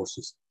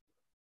resources.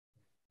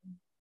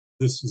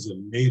 This is a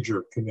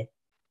major commitment,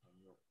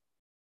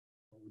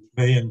 which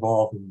may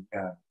involve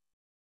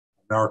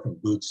American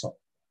boots on.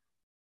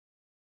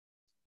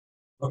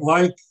 But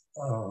like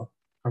I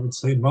would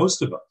say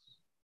most of us,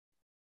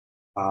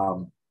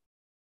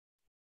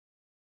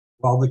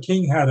 while the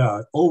king had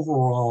an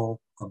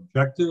overall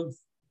objective,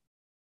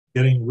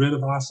 getting rid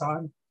of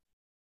Assad,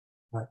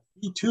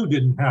 he too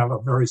didn't have a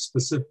very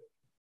specific,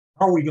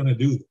 how are we going to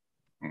do this?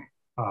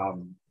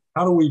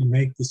 How do we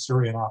make the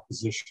Syrian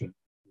opposition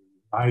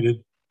a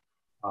united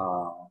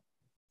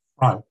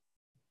front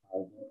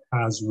that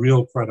has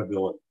real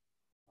credibility,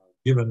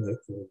 given the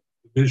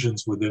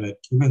divisions within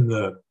it, given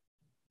the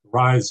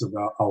rise of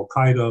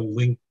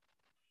al-Qaeda-linked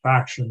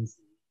factions,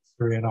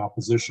 Syrian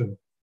opposition,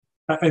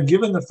 and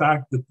given the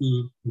fact that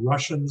the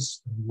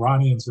Russians,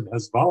 Iranians, and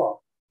Hezbollah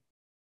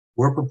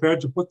were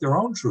prepared to put their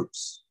own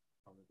troops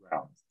on the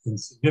ground in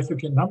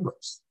significant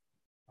numbers.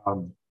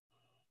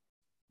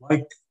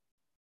 Like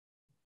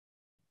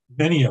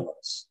many of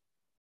us,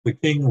 the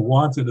king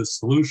wanted a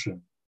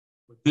solution,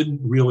 but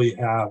didn't really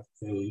have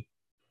a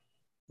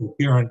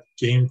coherent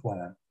game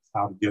plan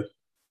how to get it.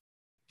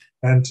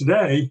 And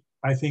today,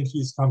 I think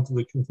he's come to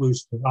the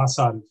conclusion that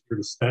Assad is here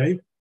to stay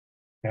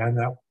and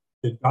that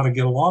they've got to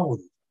get along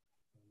with it.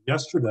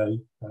 Yesterday,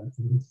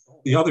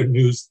 the other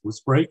news was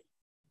breaking.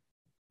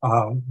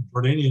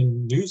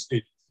 Jordanian news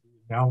agency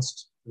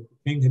announced that the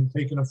king had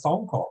taken a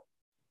phone call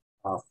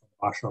from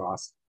Bashar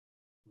Assad,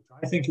 which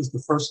I think is the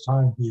first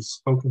time he's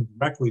spoken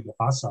directly to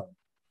Assad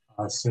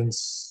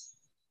since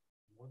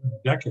more than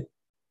a decade.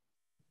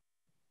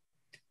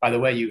 By the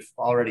way, you've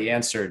already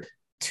answered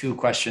two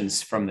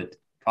questions from the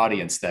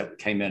audience that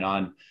came in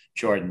on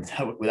Jordan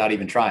without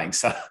even trying.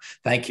 So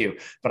thank you.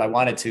 But I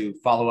wanted to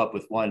follow up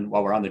with one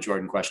while we're on the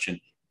Jordan question,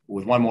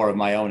 with one more of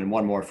my own and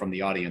one more from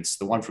the audience.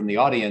 The one from the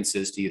audience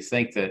is, do you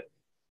think that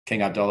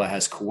King Abdullah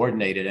has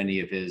coordinated any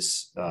of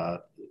his,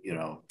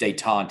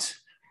 détente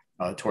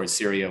towards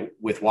Syria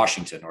with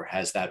Washington, or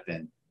has that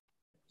been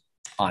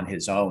on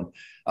his own?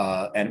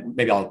 And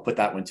maybe I'll put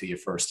that one to you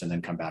first and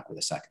then come back with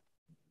a second.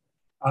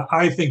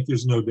 I think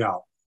there's no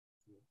doubt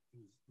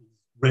he's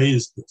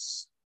raised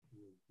this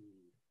with the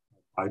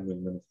Biden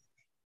administration.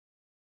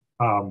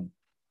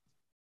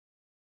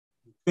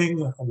 The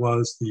king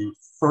was the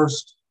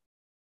first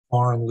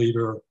foreign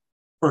leader,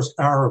 first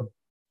Arab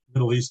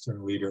Middle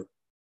Eastern leader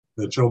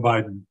that Joe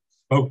Biden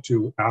spoke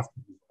to after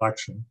the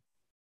election.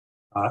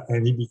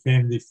 And he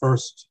became the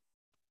first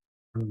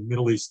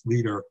Middle East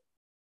leader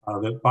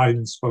that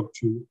Biden spoke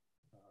to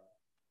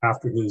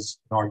after his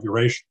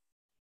inauguration.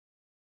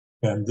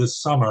 And this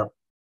summer,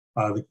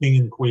 the king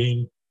and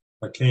queen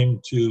came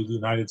to the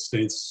United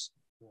States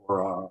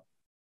for a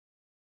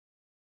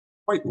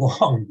quite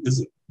long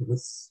visit. It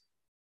was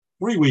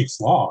 3 weeks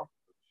long.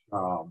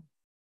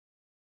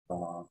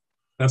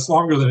 That's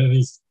longer than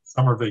any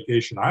summer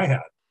vacation I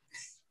had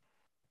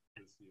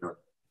this year.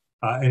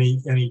 And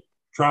he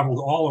traveled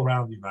all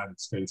around the United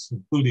States,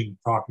 including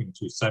talking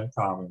to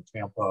CENTCOM in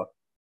Tampa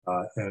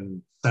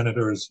and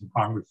senators and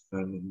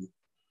congressmen in the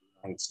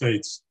United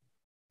States.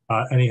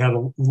 And he had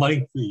a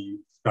lengthy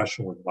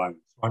discussion with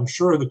Biden. So I'm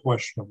sure the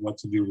question of what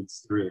to do with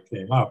Syria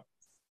came up.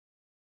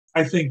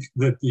 I think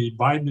that the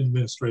Biden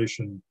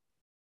administration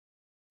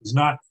does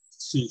not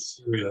see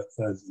Syria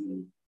as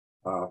the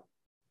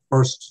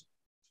first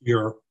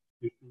tier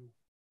issue,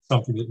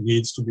 something that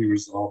needs to be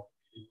resolved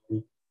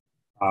immediately.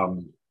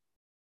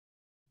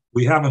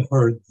 We haven't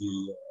heard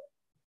the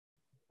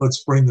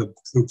let's bring the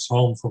troops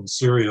home from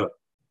Syria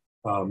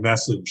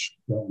message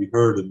that we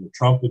heard in the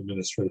Trump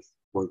administration,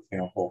 for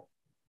example.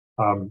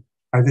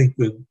 I think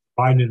the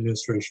Biden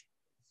administration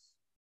is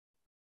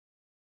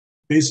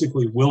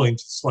basically willing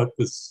to let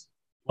this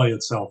play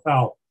itself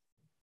out,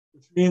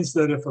 which means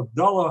that if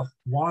Abdullah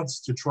wants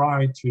to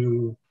try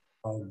to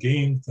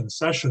gain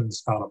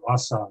concessions out of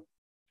Assad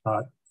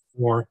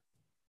for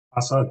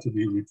Assad to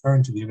be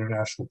returned to the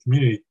international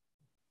community,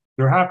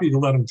 they're happy to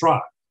let him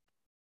try.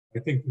 I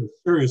think there's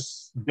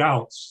serious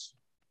doubts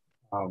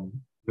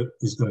that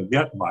he's going to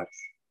get much,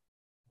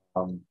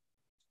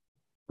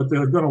 but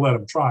they're going to let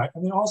him try.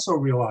 And they also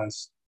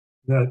realize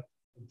that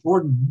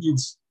Jordan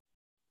needs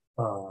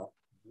a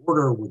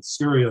border with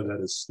Syria that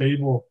is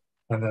stable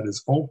and that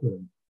is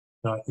open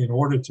in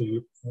order to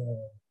keep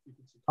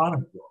its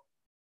economy going.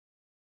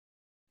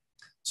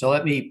 So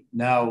let me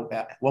now,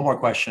 one more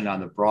question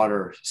on the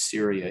broader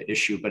Syria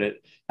issue, but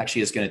it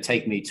actually is going to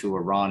take me to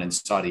Iran and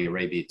Saudi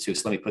Arabia too.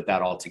 So let me put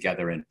that all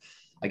together. And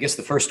I guess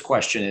the first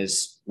question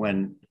is,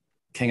 when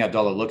King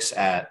Abdullah looks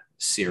at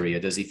Syria,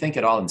 does he think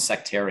at all in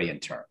sectarian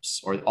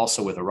terms, or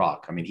also with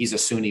Iraq? I mean, he's a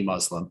Sunni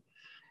Muslim,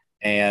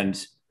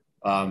 and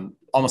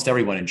almost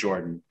everyone in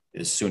Jordan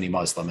is Sunni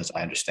Muslim, as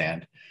I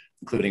understand,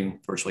 including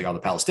virtually all the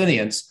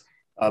Palestinians.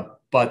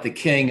 But the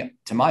king,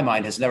 to my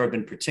mind, has never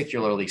been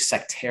particularly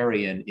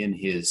sectarian in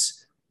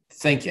his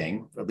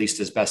thinking, at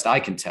least as best I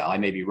can tell. I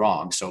may be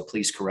wrong, so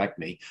please correct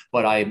me.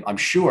 But I'm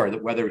sure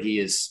that whether he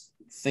is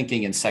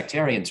thinking in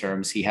sectarian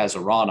terms, he has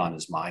Iran on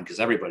his mind,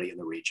 because everybody in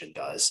the region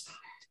does.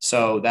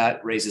 So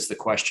that raises the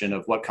question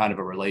of what kind of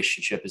a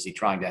relationship is he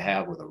trying to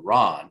have with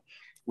Iran,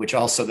 which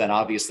also then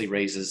obviously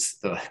raises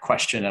the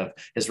question of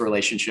his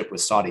relationship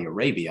with Saudi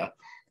Arabia,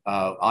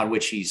 on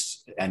which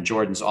he's and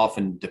Jordan's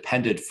often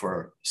depended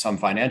for some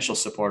financial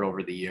support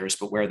over the years,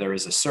 but where there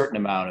is a certain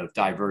amount of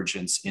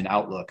divergence in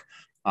outlook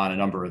on a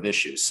number of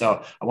issues.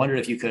 So I wondered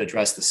if you could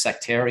address the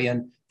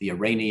sectarian, the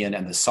Iranian,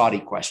 and the Saudi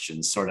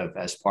questions sort of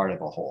as part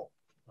of a whole.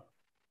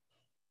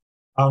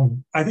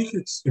 I think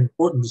it's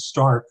important to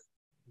start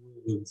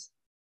with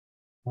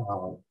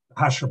the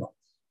Hashemites.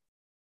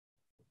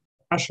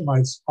 The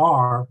Hashemites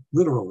are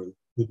literally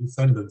the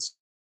descendants.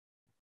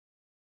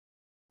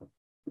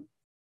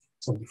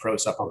 So you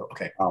froze up.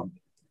 Okay.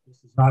 This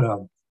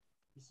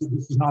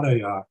is not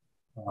a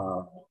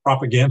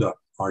propaganda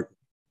argument.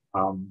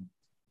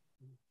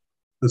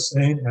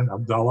 Hussein and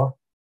Abdullah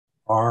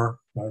are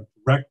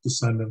direct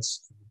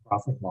descendants of the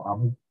Prophet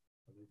Muhammad.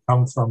 They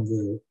come from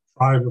the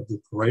tribe of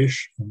the Quraysh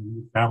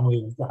and the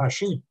family of the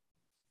Hashim.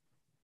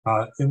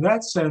 In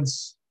that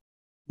sense,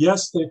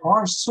 yes, they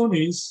are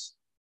Sunnis,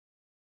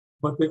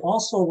 but they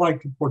also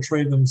like to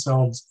portray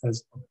themselves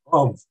as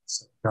above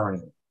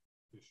sectarian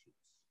issues.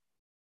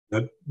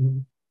 That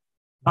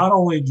not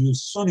only do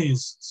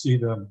Sunnis see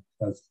them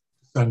as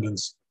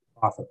descendants of the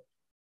Prophet,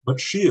 but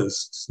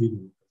Shias see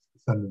them as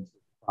descendants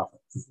of the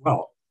Prophet as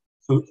well.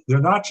 So they're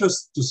not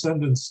just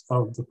descendants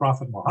of the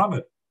Prophet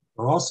Muhammad,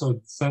 they're also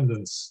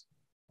descendants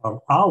of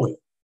Ali,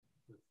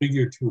 the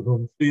figure to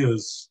whom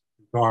Shias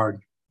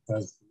regard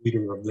as the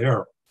leader of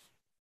their.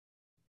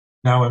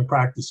 Now, in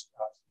practice,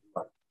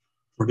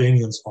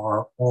 Jordanians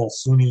are all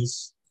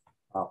Sunnis,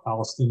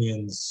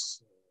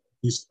 Palestinians,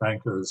 East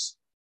Bankers,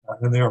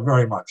 and they are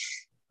very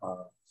much.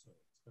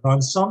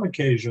 On some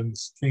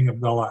occasions, King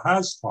Abdullah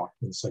has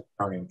talked in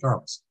sectarian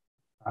terms.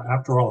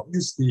 After all,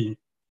 he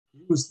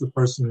was the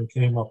person who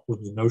came up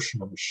with the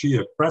notion of a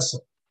Shia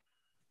crescent.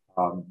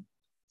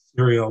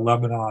 Syria,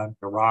 Lebanon,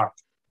 Iraq,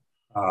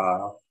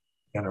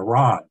 and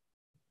Iran.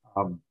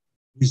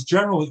 He's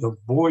generally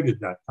avoided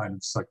that kind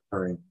of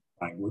sectarian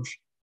language.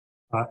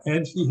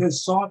 And he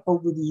has sought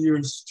over the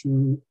years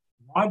to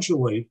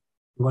modulate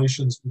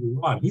relations with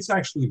Iran. He's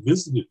actually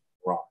visited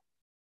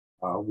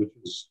Iran, which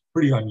is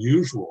pretty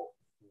unusual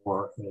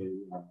for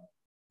an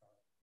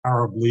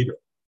Arab leader.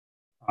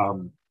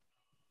 And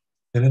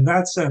in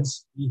that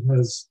sense, he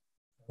has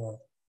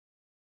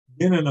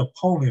been an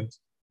opponent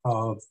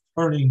of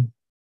turning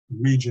the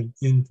region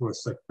into a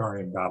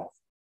sectarian battlefield.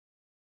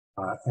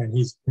 And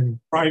he's been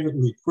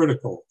privately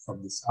critical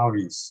of the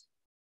Saudis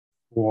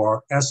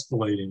for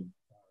escalating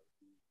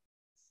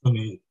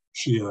Sunni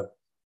Shia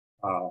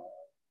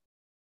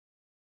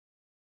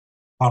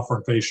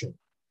confrontation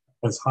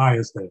as high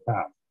as they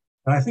have.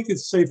 And I think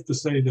it's safe to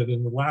say that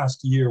in the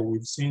last year,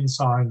 we've seen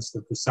signs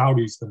that the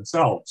Saudis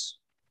themselves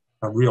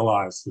have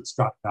realized it's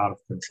gotten out of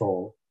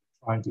control,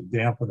 trying to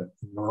dampen it.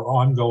 And there are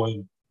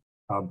ongoing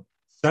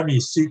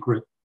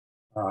semi-secret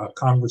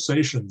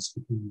conversations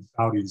between the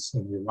Saudis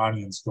and the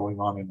Iranians going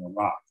on in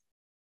Iraq.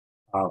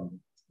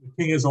 The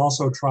king has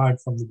also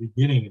tried from the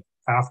beginning,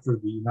 after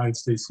the United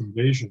States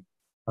invasion,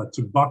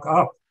 to buck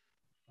up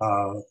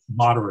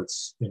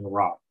moderates in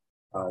Iraq.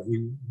 He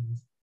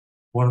was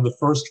one of the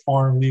first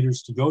foreign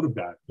leaders to go to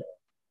Baghdad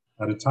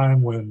at a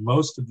time when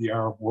most of the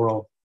Arab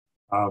world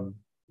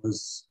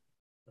was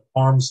at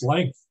arm's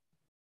length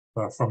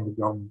from the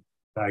government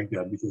of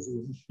Baghdad, because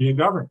it was a Shia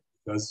government,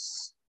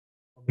 because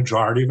a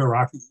majority of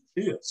Iraqi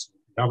Shias. If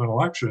you have an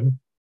election,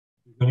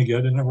 you're going to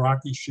get an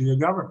Iraqi Shia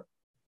government.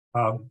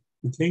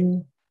 The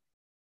king,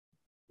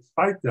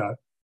 despite that,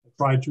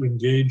 tried to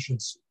engage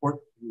and support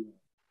the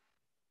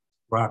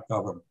Iraq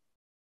government.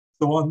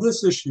 So on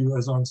this issue,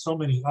 as on so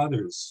many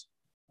others,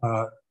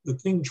 the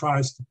king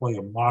tries to play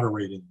a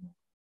moderating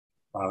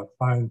role,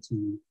 trying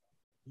to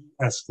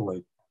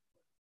de-escalate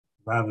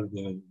rather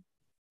than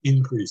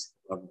increase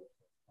the level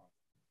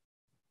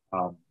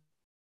of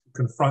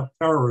confront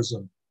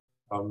terrorism.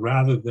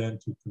 rather than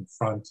to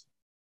confront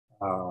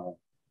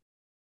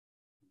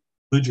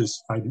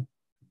religious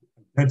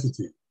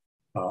identity.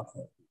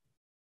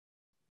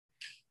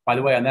 By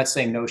the way, on that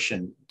same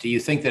notion, do you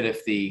think that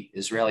if the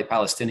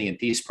Israeli-Palestinian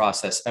peace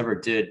process ever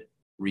did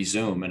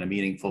resume in a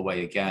meaningful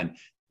way again,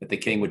 that the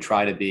king would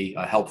try to be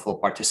a helpful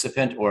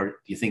participant? Or do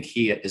you think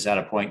he is at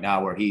a point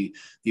now where he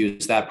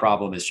views that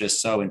problem as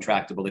just so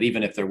intractable that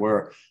even if there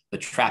were the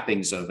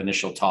trappings of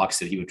initial talks,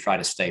 that he would try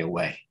to stay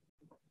away?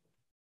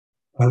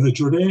 The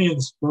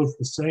Jordanians, both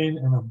Hussein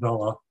and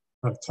Abdullah,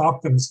 have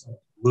talked themselves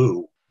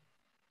blue,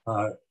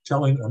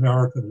 telling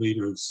American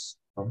leaders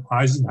from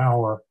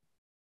Eisenhower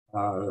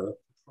to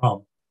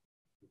Trump,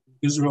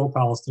 the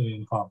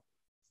Israel-Palestinian conflict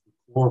is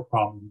the core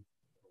problem,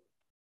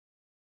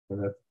 and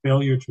that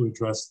failure to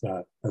address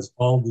that has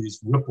all these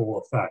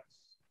ripple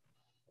effects.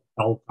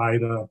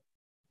 Al-Qaeda,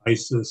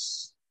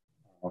 ISIS,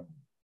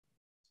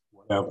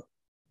 whatever.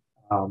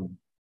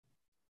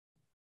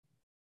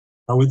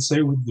 I would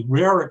say, with the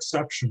rare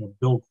exception of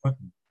Bill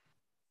Clinton,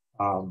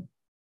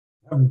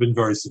 haven't been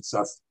very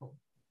successful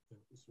in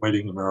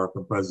persuading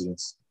American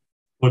presidents to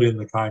put in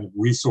the kind of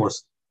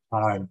resource,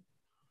 time,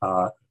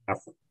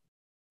 effort.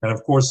 And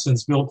of course,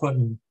 since Bill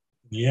Clinton,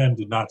 in the end,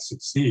 did not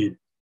succeed,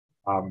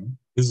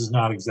 this is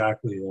not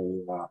exactly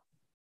a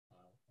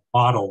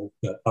model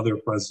that other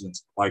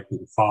presidents are likely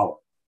to follow.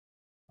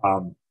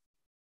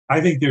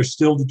 I think they're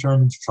still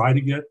determined to try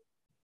to get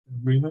an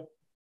agreement.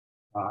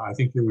 I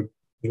think they would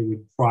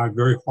try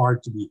very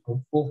hard to be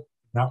hopeful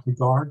in that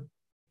regard.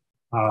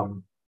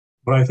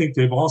 But I think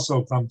they've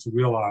also come to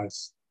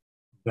realize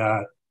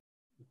that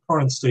the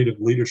current state of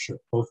leadership,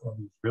 both on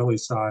the Israeli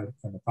side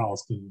and the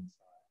Palestinian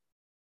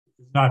side,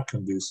 is not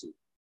conducive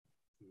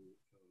to a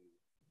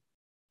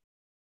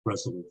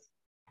resolution.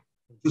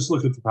 Just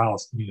look at the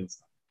Palestinian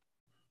side.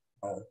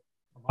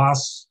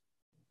 Hamas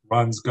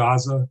runs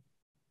Gaza.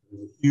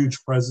 There's a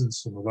huge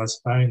presence in the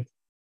West Bank.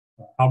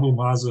 Abu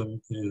Mazen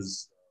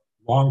is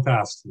long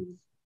past his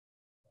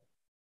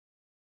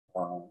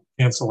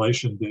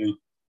cancellation date.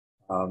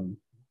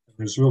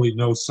 There's really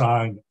no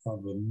sign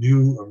of a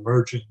new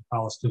emerging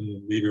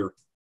Palestinian leader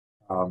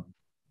who's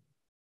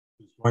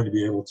going to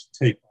be able to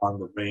take on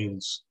the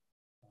reins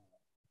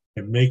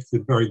and make the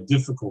very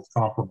difficult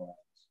compromise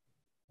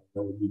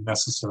that would be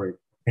necessary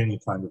for any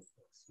kind of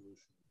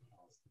solution.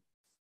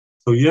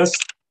 So yes,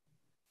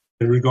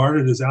 they regard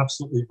it as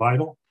absolutely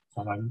vital,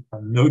 and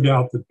I'm no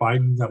doubt that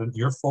Biden got an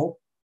earful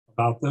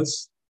about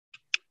this.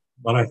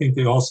 But I think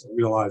they also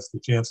realize the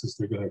chances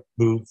they're going to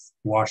move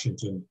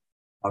Washington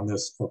on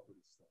this.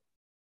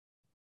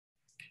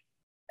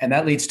 And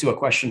that leads to a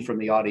question from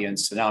the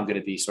audience. So now I'm going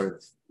to be sort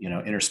of,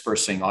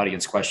 interspersing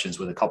audience questions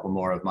with a couple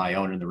more of my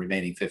own in the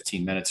remaining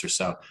 15 minutes or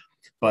so.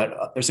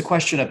 But there's a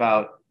question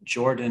about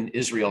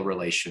Jordan-Israel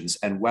relations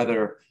and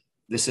whether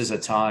this is a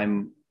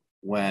time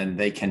when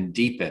they can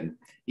deepen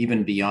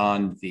even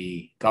beyond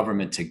the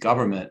government to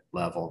government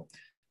level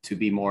to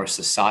be more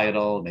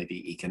societal,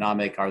 maybe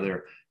economic. Are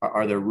there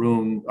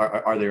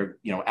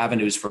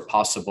avenues for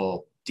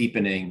possible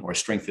deepening or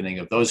strengthening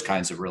of those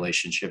kinds of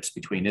relationships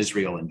between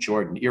Israel and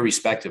Jordan,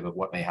 irrespective of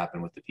what may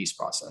happen with the peace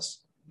process?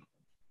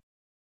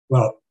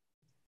 Well,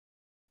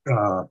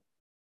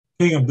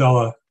 King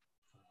Abdullah,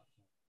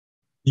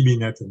 Bibi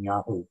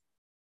Netanyahu,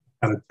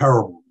 had a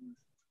terrible year.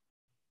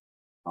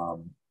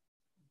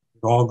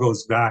 It all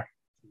goes back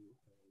to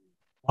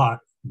a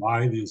plot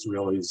by the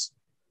Israelis,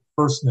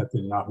 first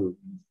Netanyahu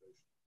administration,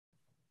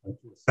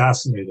 to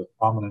assassinate a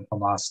prominent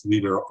Hamas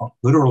leader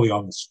literally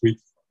on the street.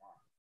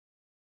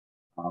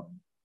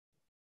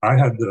 I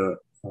had the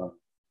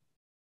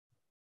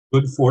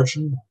good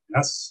fortune,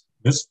 yes,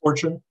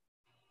 misfortune,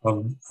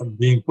 of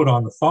being put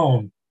on the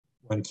phone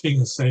when King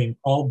Hussein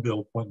called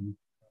Bill Clinton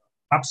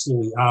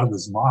absolutely out of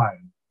his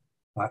mind,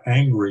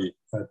 angry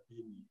at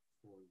Bibi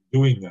for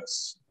doing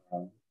this.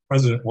 The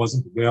president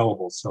wasn't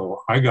available,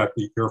 so I got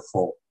the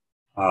earful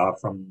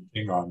from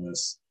King on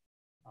this.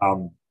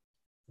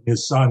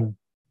 His son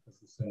has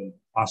the same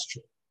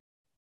posture.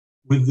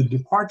 With the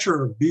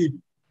departure of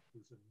Bibi,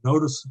 there's a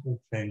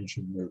noticeable change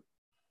in mood.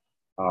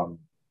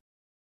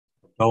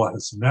 Abdullah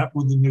has met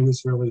with the new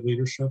Israeli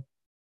leadership.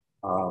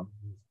 There's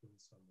been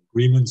some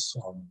agreements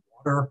on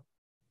water,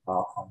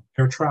 on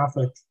air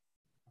traffic.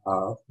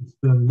 There's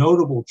been a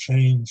notable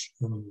change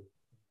in the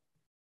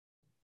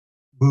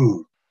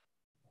mood.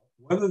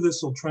 Whether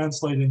this will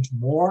translate into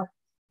more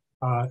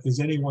is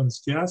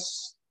anyone's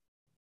guess.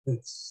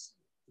 It's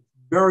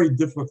very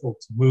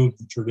difficult to move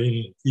the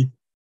Jordanian people.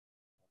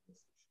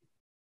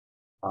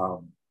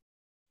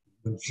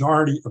 The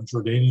majority of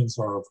Jordanians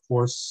are, of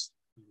course,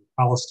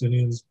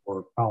 Palestinians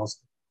or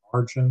Palestinian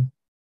origin.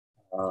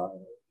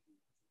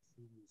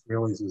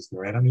 Israelis is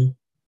their enemy.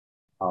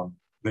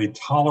 They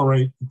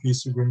tolerate the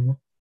peace agreement.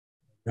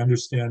 They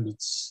understand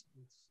it's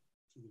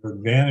to their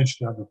advantage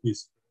to have a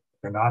peace agreement.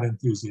 They're not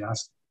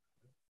enthusiastic.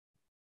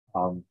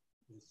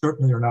 They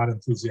certainly are not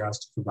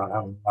enthusiastic about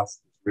having enough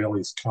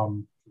Israelis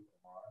come to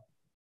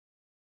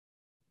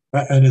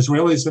Amman. And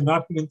Israelis have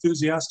not been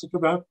enthusiastic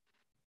about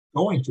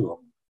going to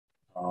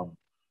Amman.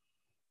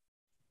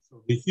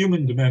 So the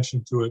human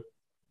dimension to it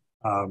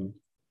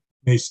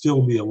may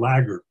still be a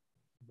laggard.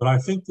 But I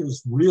think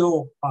there's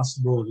real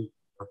possibility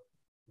for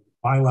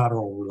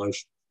bilateral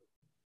relations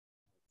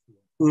to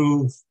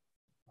improve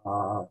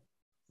and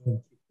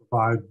to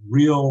provide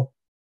real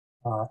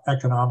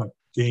economic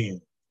gain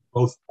to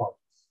both parties.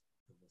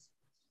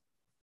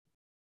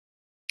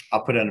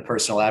 I'll put in a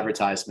personal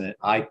advertisement.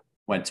 I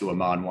went to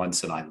Amman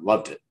once and I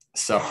loved it.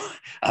 So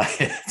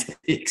to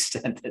the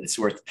extent that it's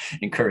worth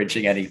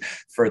encouraging any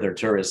further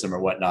tourism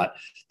or whatnot,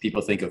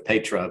 people think of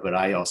Petra, but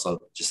I also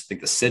just think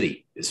the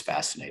city is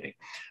fascinating.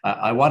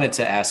 I wanted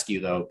to ask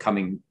you though,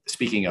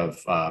 speaking of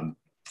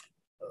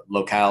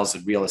locales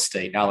and real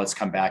estate, now let's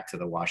come back to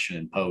the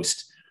Washington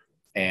Post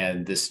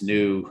and this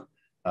new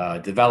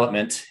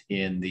development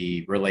in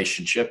the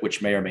relationship,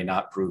 which may or may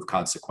not prove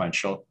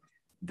consequential,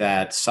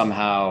 that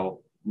somehow,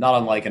 not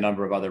unlike a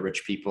number of other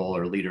rich people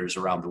or leaders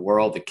around the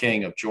world, the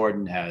king of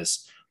Jordan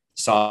has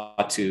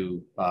sought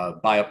to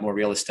buy up more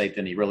real estate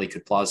than he really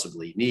could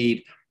plausibly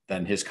need,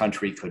 than his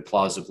country could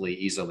plausibly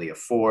easily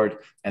afford,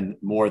 and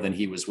more than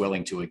he was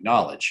willing to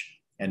acknowledge.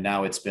 And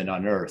now it's been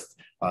unearthed.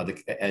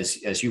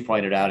 As you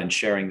pointed out in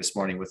sharing this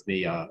morning with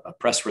me, a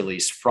press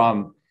release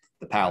from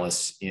the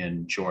palace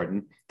in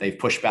Jordan, they've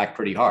pushed back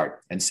pretty hard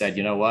and said,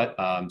 you know what,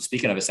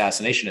 speaking of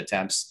assassination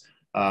attempts,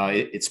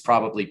 it's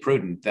probably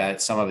prudent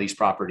that some of these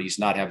properties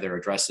not have their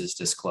addresses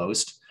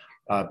disclosed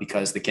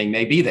because the king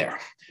may be there.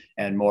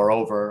 And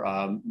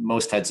moreover,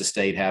 most heads of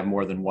state have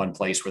more than one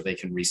place where they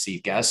can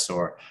receive guests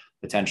or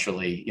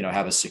potentially,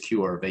 have a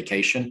secure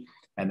vacation.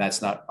 And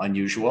that's not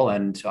unusual.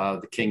 And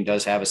the king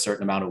does have a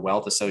certain amount of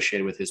wealth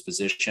associated with his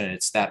position. And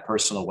it's that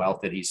personal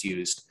wealth that he's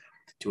used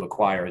to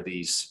acquire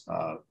these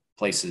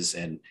places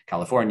in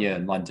California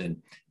and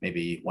London,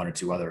 maybe one or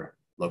two other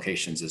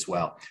locations as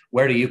well.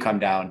 Where do you come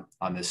down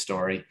on this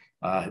story?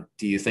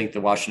 Do you think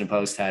the Washington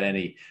Post had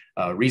any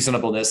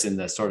reasonableness in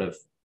the sort of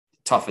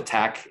tough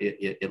attack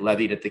it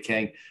levied at the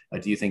king?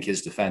 Do you think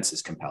his defense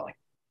is compelling?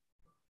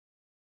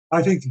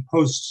 I think the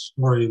Post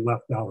story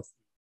left out a few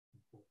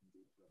important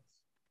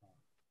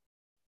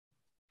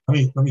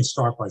details. Let me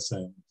start by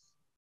saying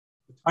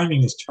the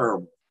timing is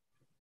terrible.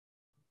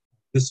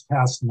 This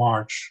past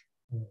March,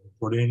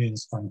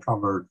 Jordanians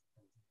uncovered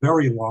a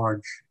very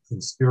large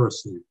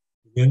conspiracy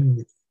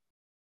in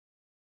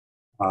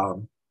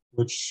the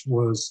which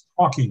was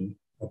talking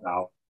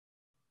about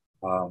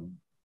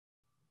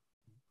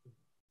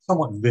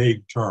somewhat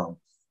vague terms: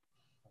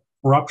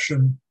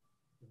 corruption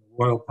in the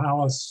royal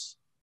palace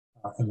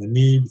and the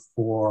need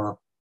for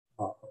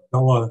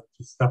Abdullah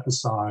to step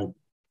aside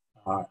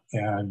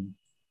and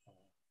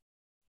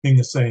King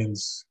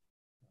Hussein's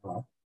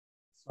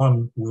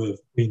son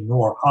with Queen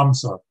Noor,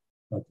 Hamza,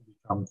 to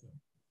become king.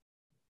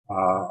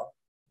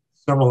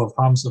 Several of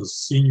Hamza's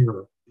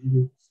senior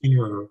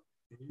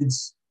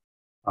aides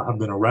have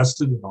been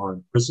arrested and are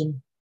in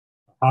prison.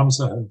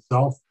 Hamza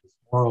himself is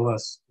more or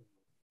less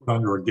put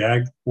under a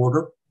gag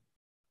order.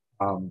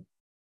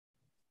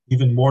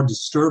 Even more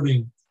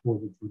disturbing for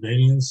the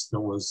Jordanians, there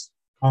was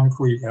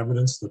concrete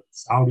evidence that the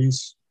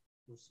Saudis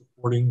were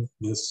supporting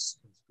this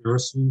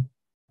conspiracy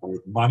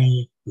with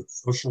money, with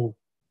social.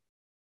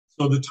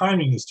 So the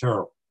timing is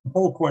terrible. The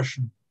whole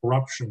question of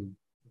corruption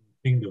in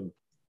the kingdom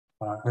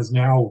has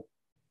now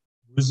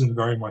risen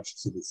very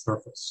much to the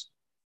surface,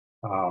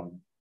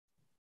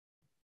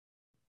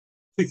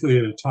 particularly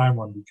at a time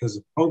when, because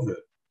of COVID,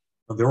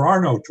 there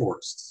are no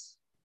tourists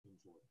in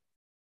Jordan.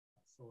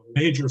 So a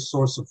major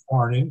source of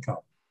foreign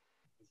income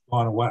has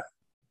gone away.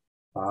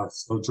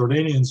 So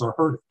Jordanians are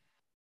hurting.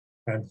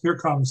 And here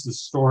comes the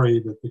story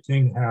that the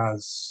king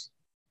has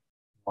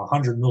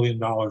 $100 million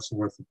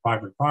worth of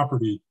private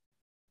property.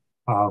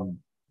 I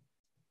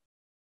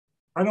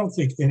don't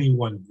think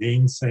anyone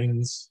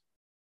gainsays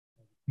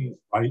the king's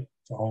right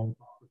to own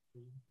property.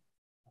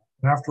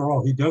 And after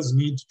all, he does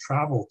need to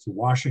travel to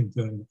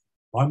Washington,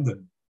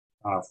 London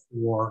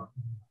for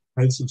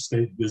heads of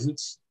state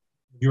visits.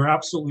 You're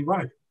absolutely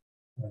right.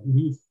 He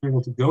needs to be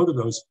able to go to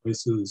those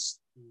places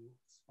to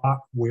spot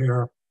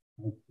where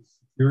the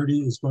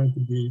security is going to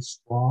be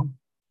strong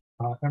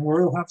and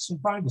where he'll have some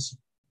privacy.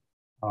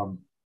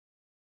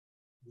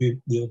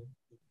 The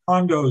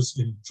condos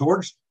in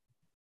Georgia,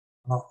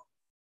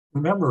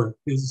 remember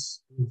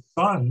his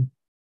son,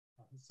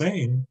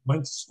 Hussein,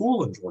 went to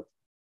school in Georgia,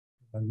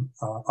 and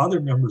other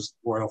members of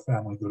the royal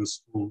family go to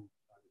school in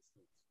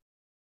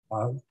the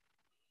United States.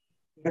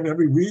 They have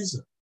every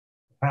reason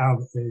to have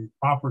a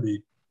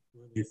property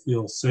where they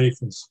feel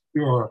safe and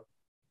secure,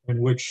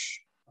 in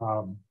which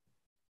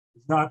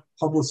is not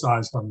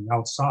publicized on the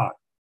outside.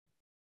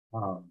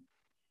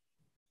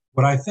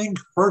 What I think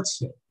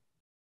hurts him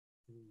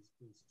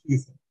is two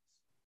things.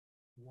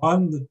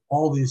 One, that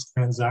all these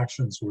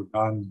transactions were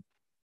done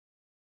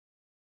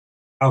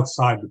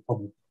outside the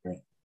public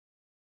domain,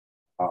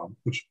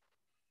 which,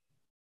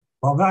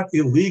 while not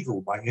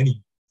illegal by any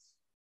means,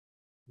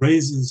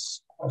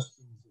 raises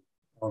questions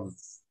of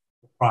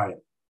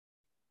propriety.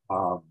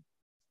 And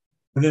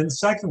then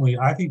secondly,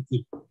 I think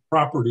the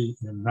property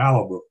in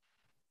Malibu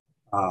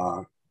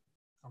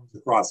comes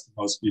across to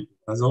most people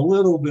as a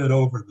little bit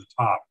over the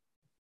top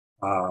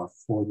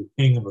for the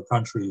king of a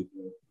country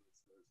that is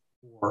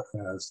as poor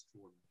as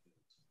Jordan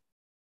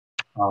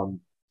is.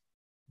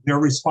 Their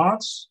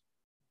response,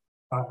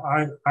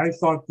 I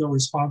thought their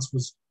response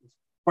was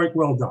quite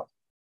well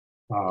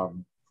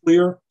done.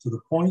 Clear, to the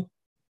point,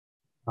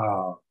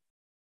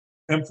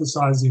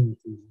 emphasizing that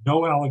there's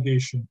no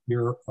allegation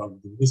here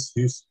of the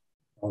misuse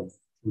of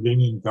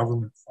Jordanian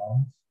government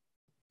funds,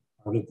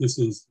 that this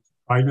is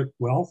private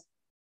wealth,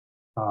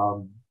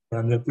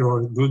 and that there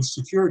are good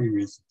security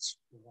reasons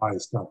for why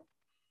it's done.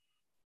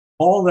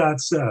 All that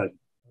said,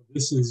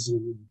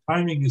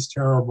 timing is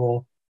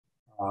terrible.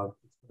 It's going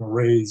to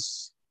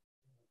raise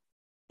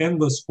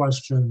endless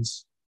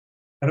questions.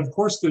 And of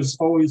course, there's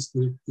always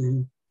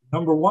the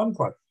number one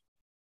question.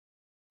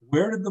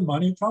 Where did the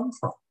money come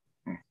from?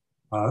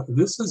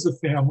 This is a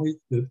family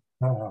that,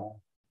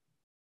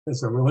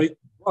 as I relate to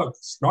the book,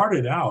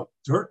 started out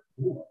dirt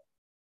poor.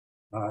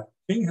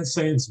 King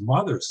Hussein's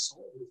mother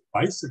sold his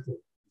bicycle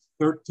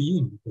at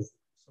 13 because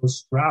he was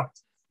so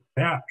strapped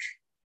for cash.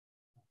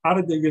 How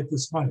did they get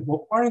this money?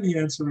 Well, part of the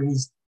answer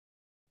is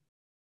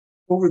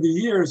over the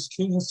years,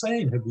 King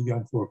Hussein had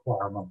begun to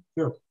acquire money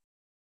too.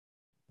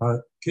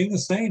 King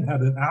Hussein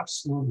had an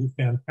absolutely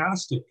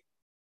fantastic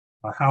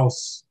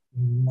house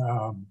in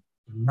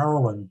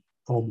Maryland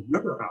called the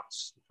River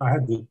House. I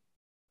had the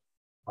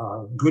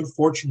good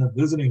fortune of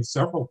visiting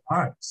several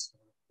times.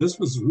 This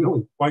was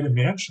really quite a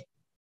mansion.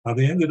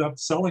 They ended up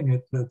selling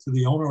it to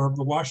the owner of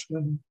the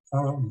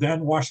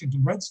then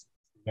Washington Redskins,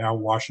 now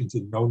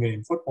Washington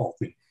no-name football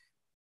team.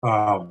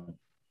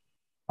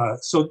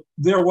 So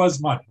there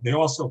was money. They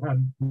also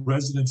had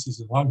residences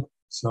in London.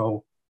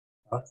 So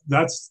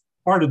that's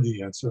part of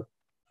the answer.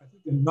 I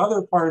think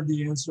another part of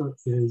the answer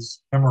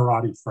is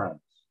Emirati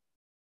friends.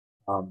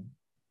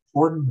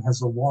 Jordan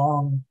has a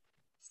long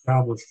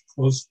established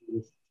close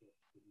relationship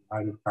with the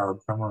United Arab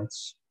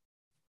Emirates.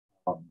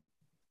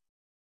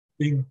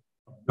 King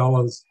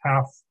Abdullah's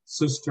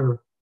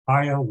half-sister,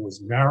 Aya,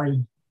 was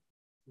married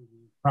to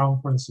the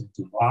Crown Prince of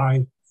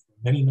Dubai for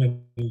many,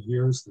 many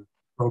years. They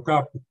broke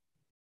up.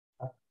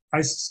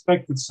 I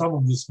suspect that some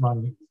of this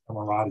money is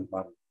Emirati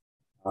money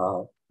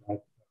that has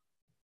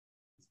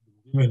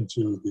been given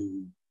to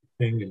the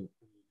king in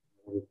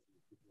order to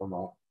give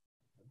them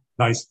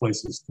nice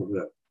places to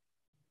live.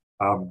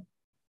 In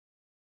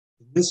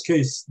this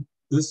case,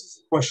 this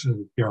is a question of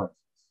appearances.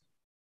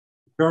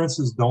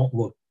 Appearances don't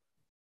look.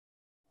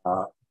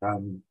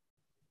 And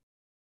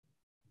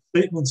the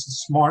statement's a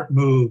smart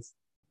move.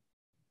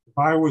 If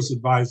I was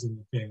advising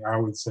the king, I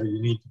would say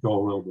you need to go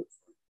a little bit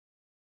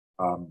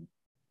further.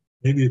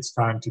 Maybe it's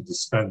time to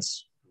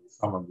dispense with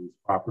some of these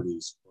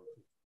properties or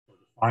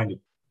to find a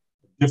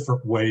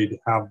different way to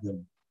have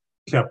them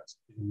kept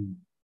in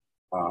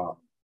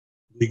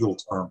legal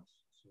terms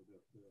so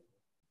that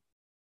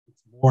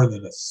it's more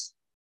than a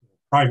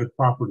private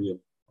property of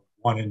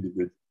one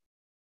individual.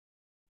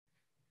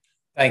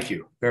 Thank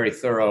you. Very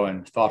thorough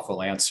and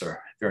thoughtful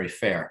answer. Very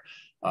fair.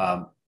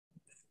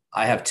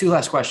 I have two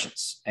last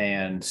questions,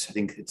 and I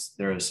think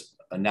there's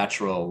a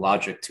natural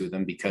logic to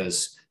them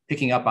because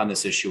picking up on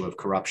this issue of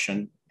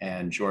corruption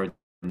and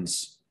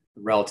Jordan's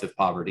relative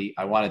poverty,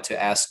 I wanted to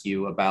ask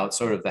you about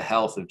sort of the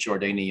health of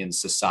Jordanian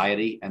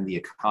society and the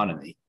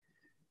economy.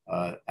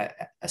 A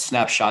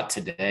snapshot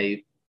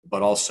today,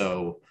 but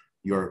also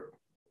your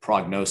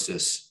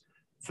prognosis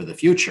for the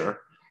future.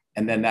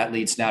 And then that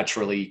leads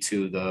naturally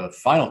to the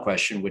final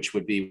question, which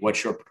would be,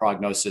 what's your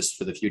prognosis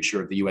for the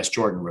future of the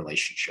US-Jordan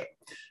relationship,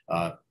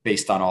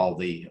 based on all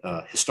the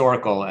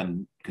historical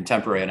and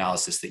contemporary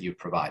analysis that you've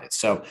provided?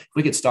 So if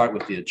we could start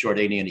with the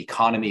Jordanian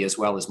economy, as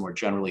well as more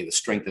generally the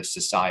strength of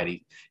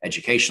society,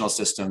 educational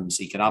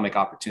systems, economic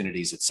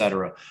opportunities, et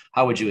cetera.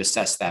 How would you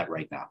assess that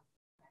right now?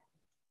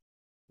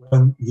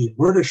 When the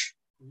British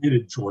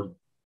created Jordan,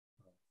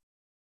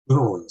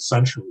 literally a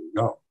century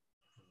ago,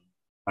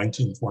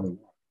 1921,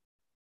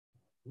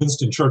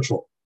 Winston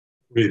Churchill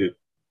created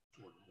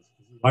Jordan.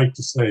 He liked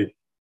to say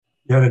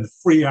he had a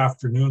free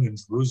afternoon in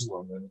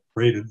Jerusalem and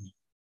created the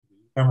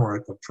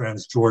Emirate of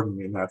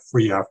Transjordan in that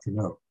free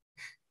afternoon.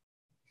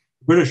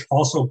 The British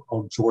also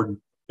called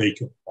Jordan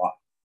vacant lot,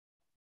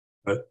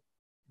 but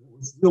there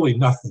was really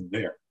nothing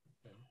there.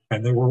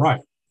 And they were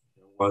right.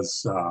 There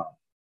was a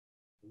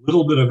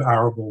little bit of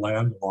arable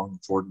land along the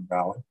Jordan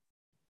Valley.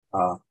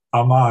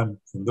 Amman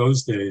in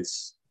those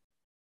days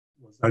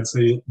was, I'd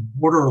say,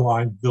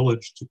 borderline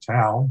village to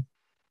town.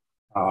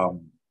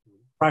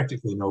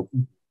 Practically no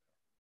people.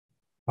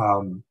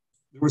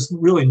 There was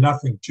really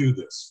nothing to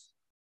this.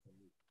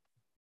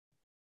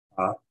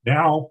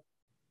 Now,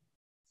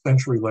 a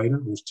century later,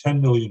 there's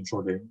 10 million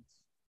Jordanians,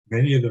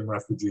 many of them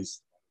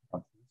refugees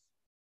from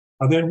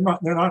countries.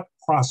 They're not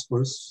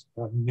prosperous.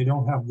 They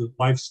don't have the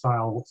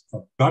lifestyle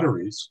of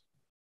gutteries.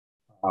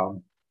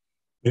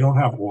 They don't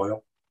have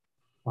oil.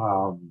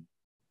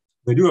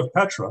 They do have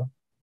Petra.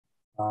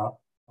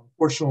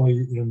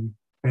 Unfortunately, in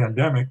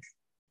pandemic,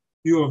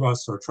 few of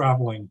us are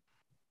traveling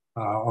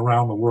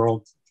around the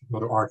world to go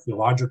to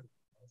archaeological.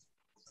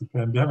 If the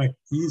pandemic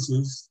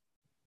eases,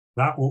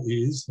 that will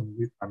ease,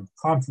 and I'm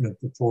confident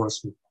the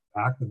tourists will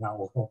come back, and that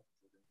will help.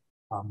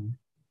 Um,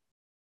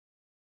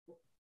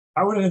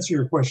 I would answer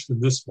your question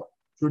this way.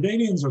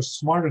 Jordanians are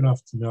smart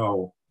enough to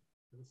know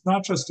that it's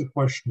not just a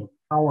question of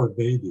how are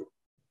they doing.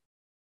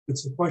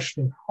 It's a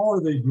question of how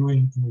are they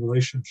doing in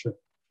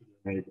relationship to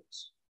their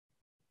neighbors.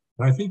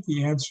 And I think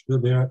the answer to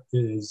that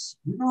is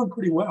we're doing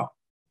pretty well.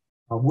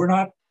 We're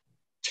not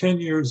 10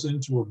 years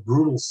into a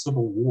brutal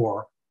civil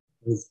war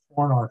that has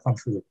torn our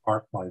country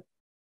apart like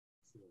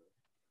Syria.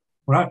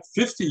 We're not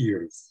 50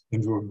 years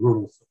into a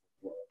brutal civil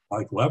war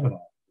like Lebanon,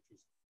 which is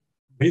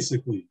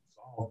basically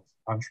dissolved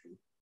the country.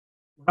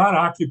 We're not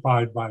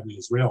occupied by the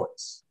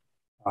Israelis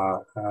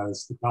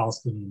as the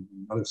Palestinians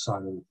on the other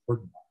side of the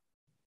Jordan.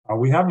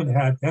 We haven't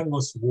had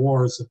endless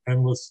wars and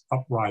endless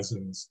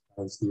uprisings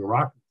as the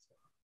Iraqis.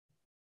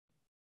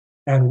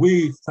 And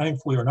we,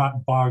 thankfully, are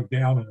not bogged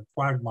down in a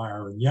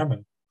quagmire in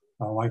Yemen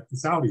like the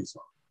Saudis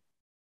are.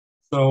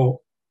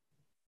 So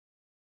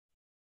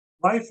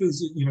life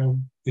is,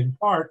 in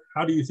part,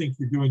 how do you think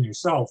you're doing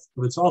yourself?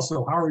 But it's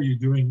also, how are you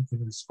doing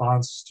in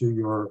response to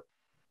your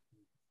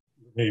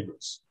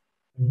neighbors?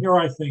 And here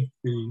I think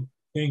the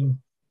king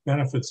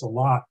benefits a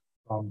lot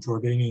from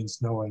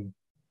Jordanians knowing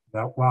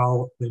that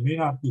while they may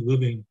not be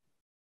living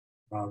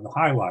the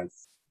high life,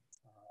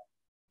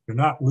 they're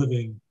not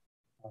living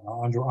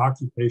under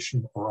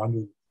occupation or under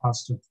the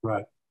constant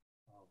threat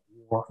of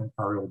war and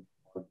aerial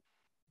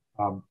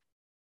bombardment.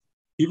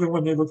 Even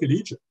when they look at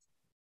Egypt,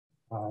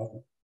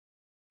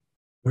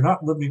 they're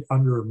not living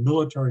under a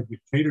military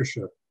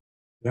dictatorship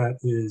that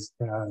is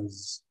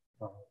as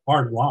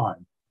hard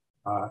line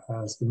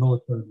as the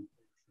military dictatorship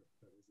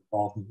that is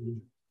involved in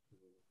Egypt.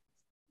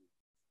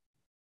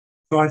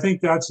 So I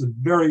think that's a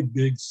very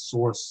big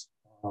source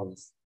of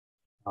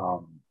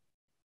stability.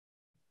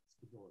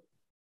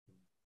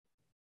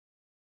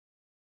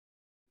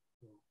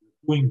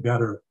 We're doing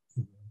better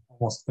than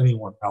almost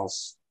anyone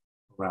else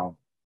around.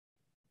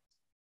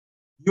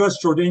 The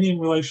US-Jordanian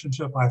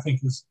relationship, I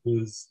think, is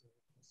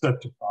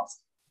set to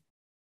prosper.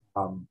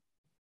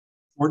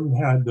 Jordan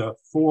had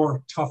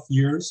 4 tough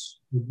years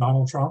with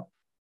Donald Trump.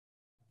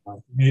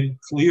 He made it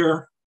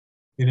clear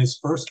in his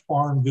first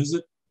foreign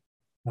visit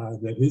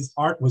that his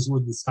heart was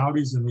with the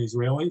Saudis and the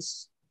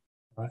Israelis,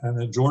 and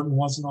that Jordan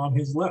wasn't on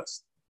his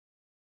list.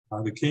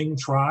 The king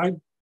tried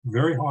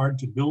very hard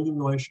to build a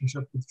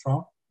relationship with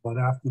Trump, but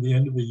after the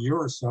end of a year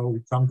or so,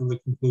 we come to the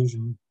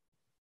conclusion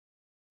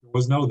there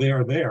was no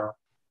there there.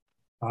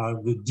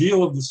 The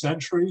deal of the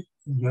century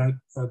that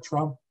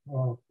Trump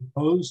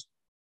proposed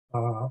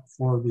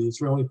for the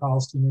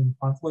Israeli-Palestinian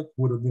conflict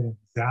would have been a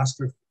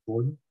disaster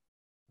for Jordan.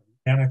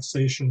 The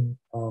annexation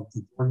of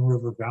the Jordan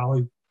River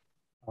Valley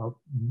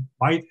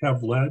might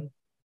have led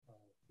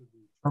to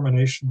the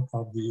termination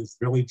of the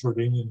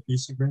Israeli-Jordanian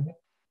peace agreement.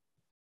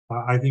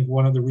 I think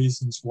one of the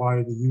reasons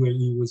why the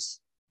UAE was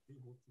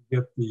able to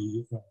get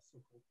the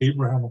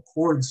Abraham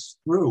Accords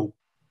through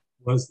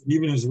was that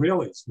even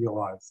Israelis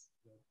realized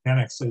that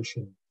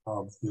annexation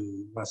of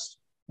the West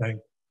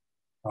Bank,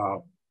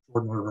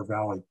 Jordan River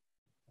Valley,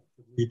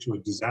 could lead to a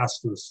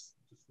disastrous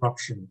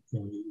disruption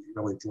in the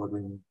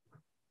Israeli-Jordanian.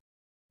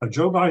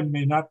 Joe Biden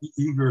may not be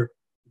eager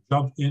to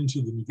jump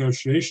into the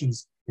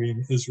negotiations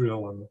between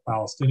Israel and the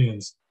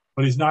Palestinians,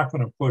 but he's not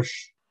going to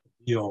push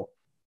a deal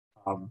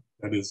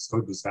that is so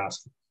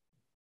disastrous.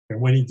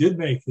 And when he did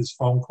make his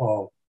phone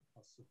call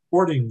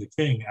supporting the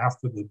king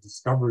after the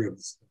discovery of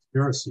this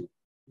conspiracy,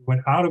 he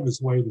went out of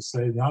his way to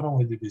say not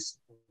only did he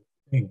support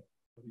the king,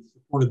 but he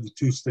supported the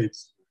two-state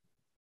solution.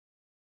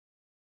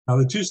 Now,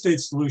 the two-state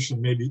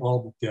solution may be all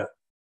but dead,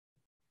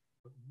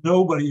 but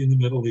nobody in the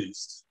Middle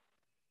East,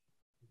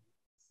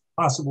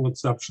 possible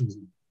exceptions, a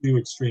few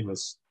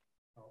extremists,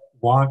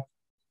 want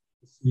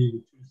to see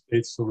the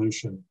two-state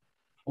solution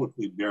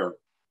totally buried.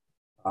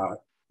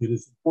 It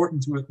is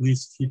important to at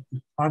least keep the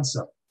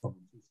concept of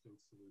the two-state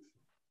solution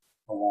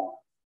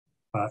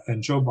alive,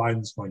 and Joe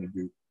Biden's going to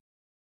do.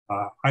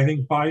 I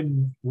think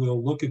Biden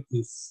will look at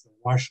this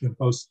Washington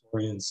Post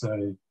story and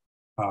say,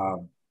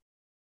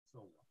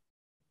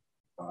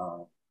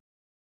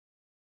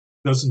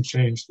 doesn't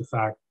change the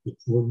fact that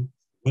Jordan,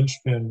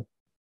 linchpin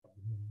of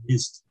the Middle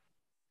East,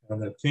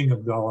 and that King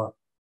Abdullah is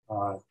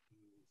a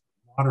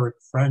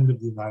moderate friend of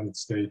the United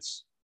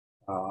States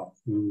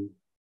who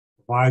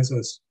provides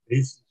us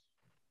basis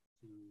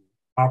to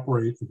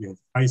operate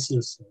against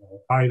ISIS and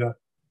Al-Qaeda,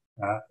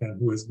 and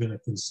who has been a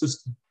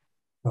consistent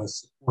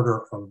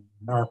supporter of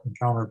American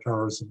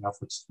counterterrorism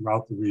efforts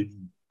throughout the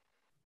region.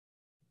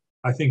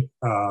 I think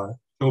Joe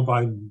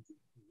Biden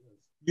has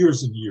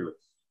years and years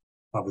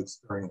of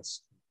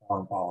experience in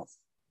foreign policy,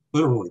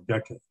 literally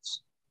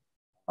decades.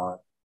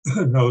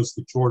 Knows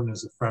that Jordan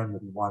is a friend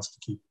that he wants to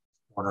keep in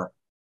his corner.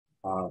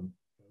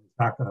 He's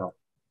not going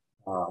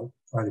to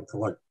try to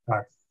collect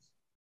taxes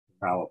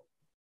in Malibu.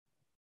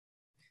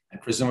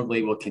 And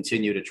presumably will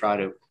continue to try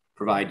to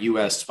provide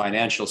U.S.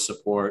 financial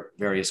support,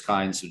 various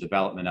kinds of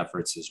development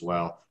efforts as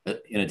well,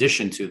 in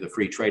addition to the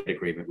free trade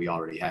agreement we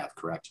already have,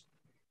 correct?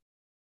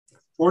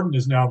 Jordan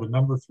is now the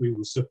 #3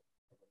 recipient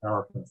of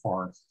American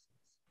foreign assistance,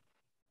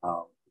 which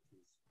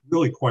is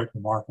really quite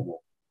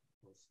remarkable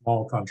for a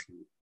small country.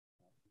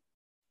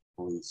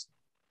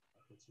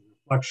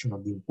 reflection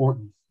of the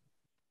importance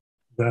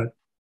that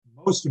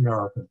most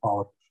American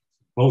politicians,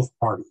 both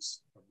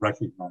parties, have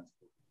recognized.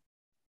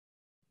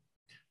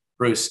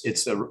 Bruce,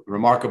 it's a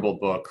remarkable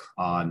book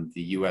on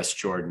the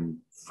US-Jordan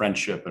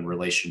friendship and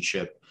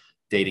relationship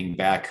dating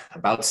back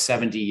about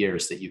 70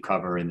 years that you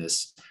cover in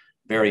this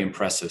very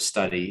impressive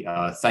study.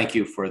 Thank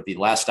you for the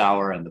last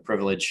hour and the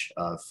privilege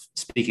of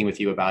speaking with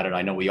you about it.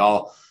 I know we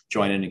all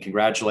join in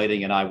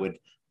congratulating, and I would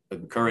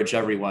encourage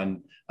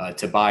everyone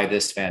to buy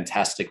this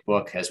fantastic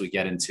book as we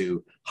get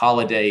into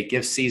holiday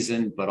gift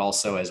season, but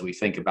also as we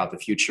think about the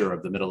future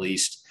of the Middle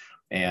East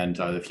and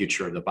the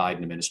future of the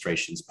Biden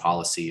administration's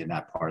policy in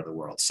that part of the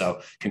world.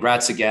 So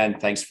congrats again.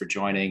 Thanks for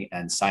joining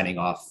and signing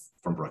off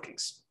from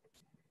Brookings.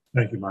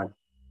 Thank you, Mike.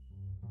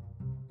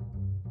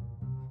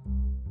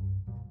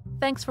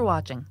 Thanks for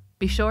watching.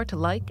 Be sure to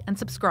like and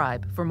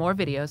subscribe for more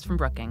videos from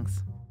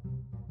Brookings.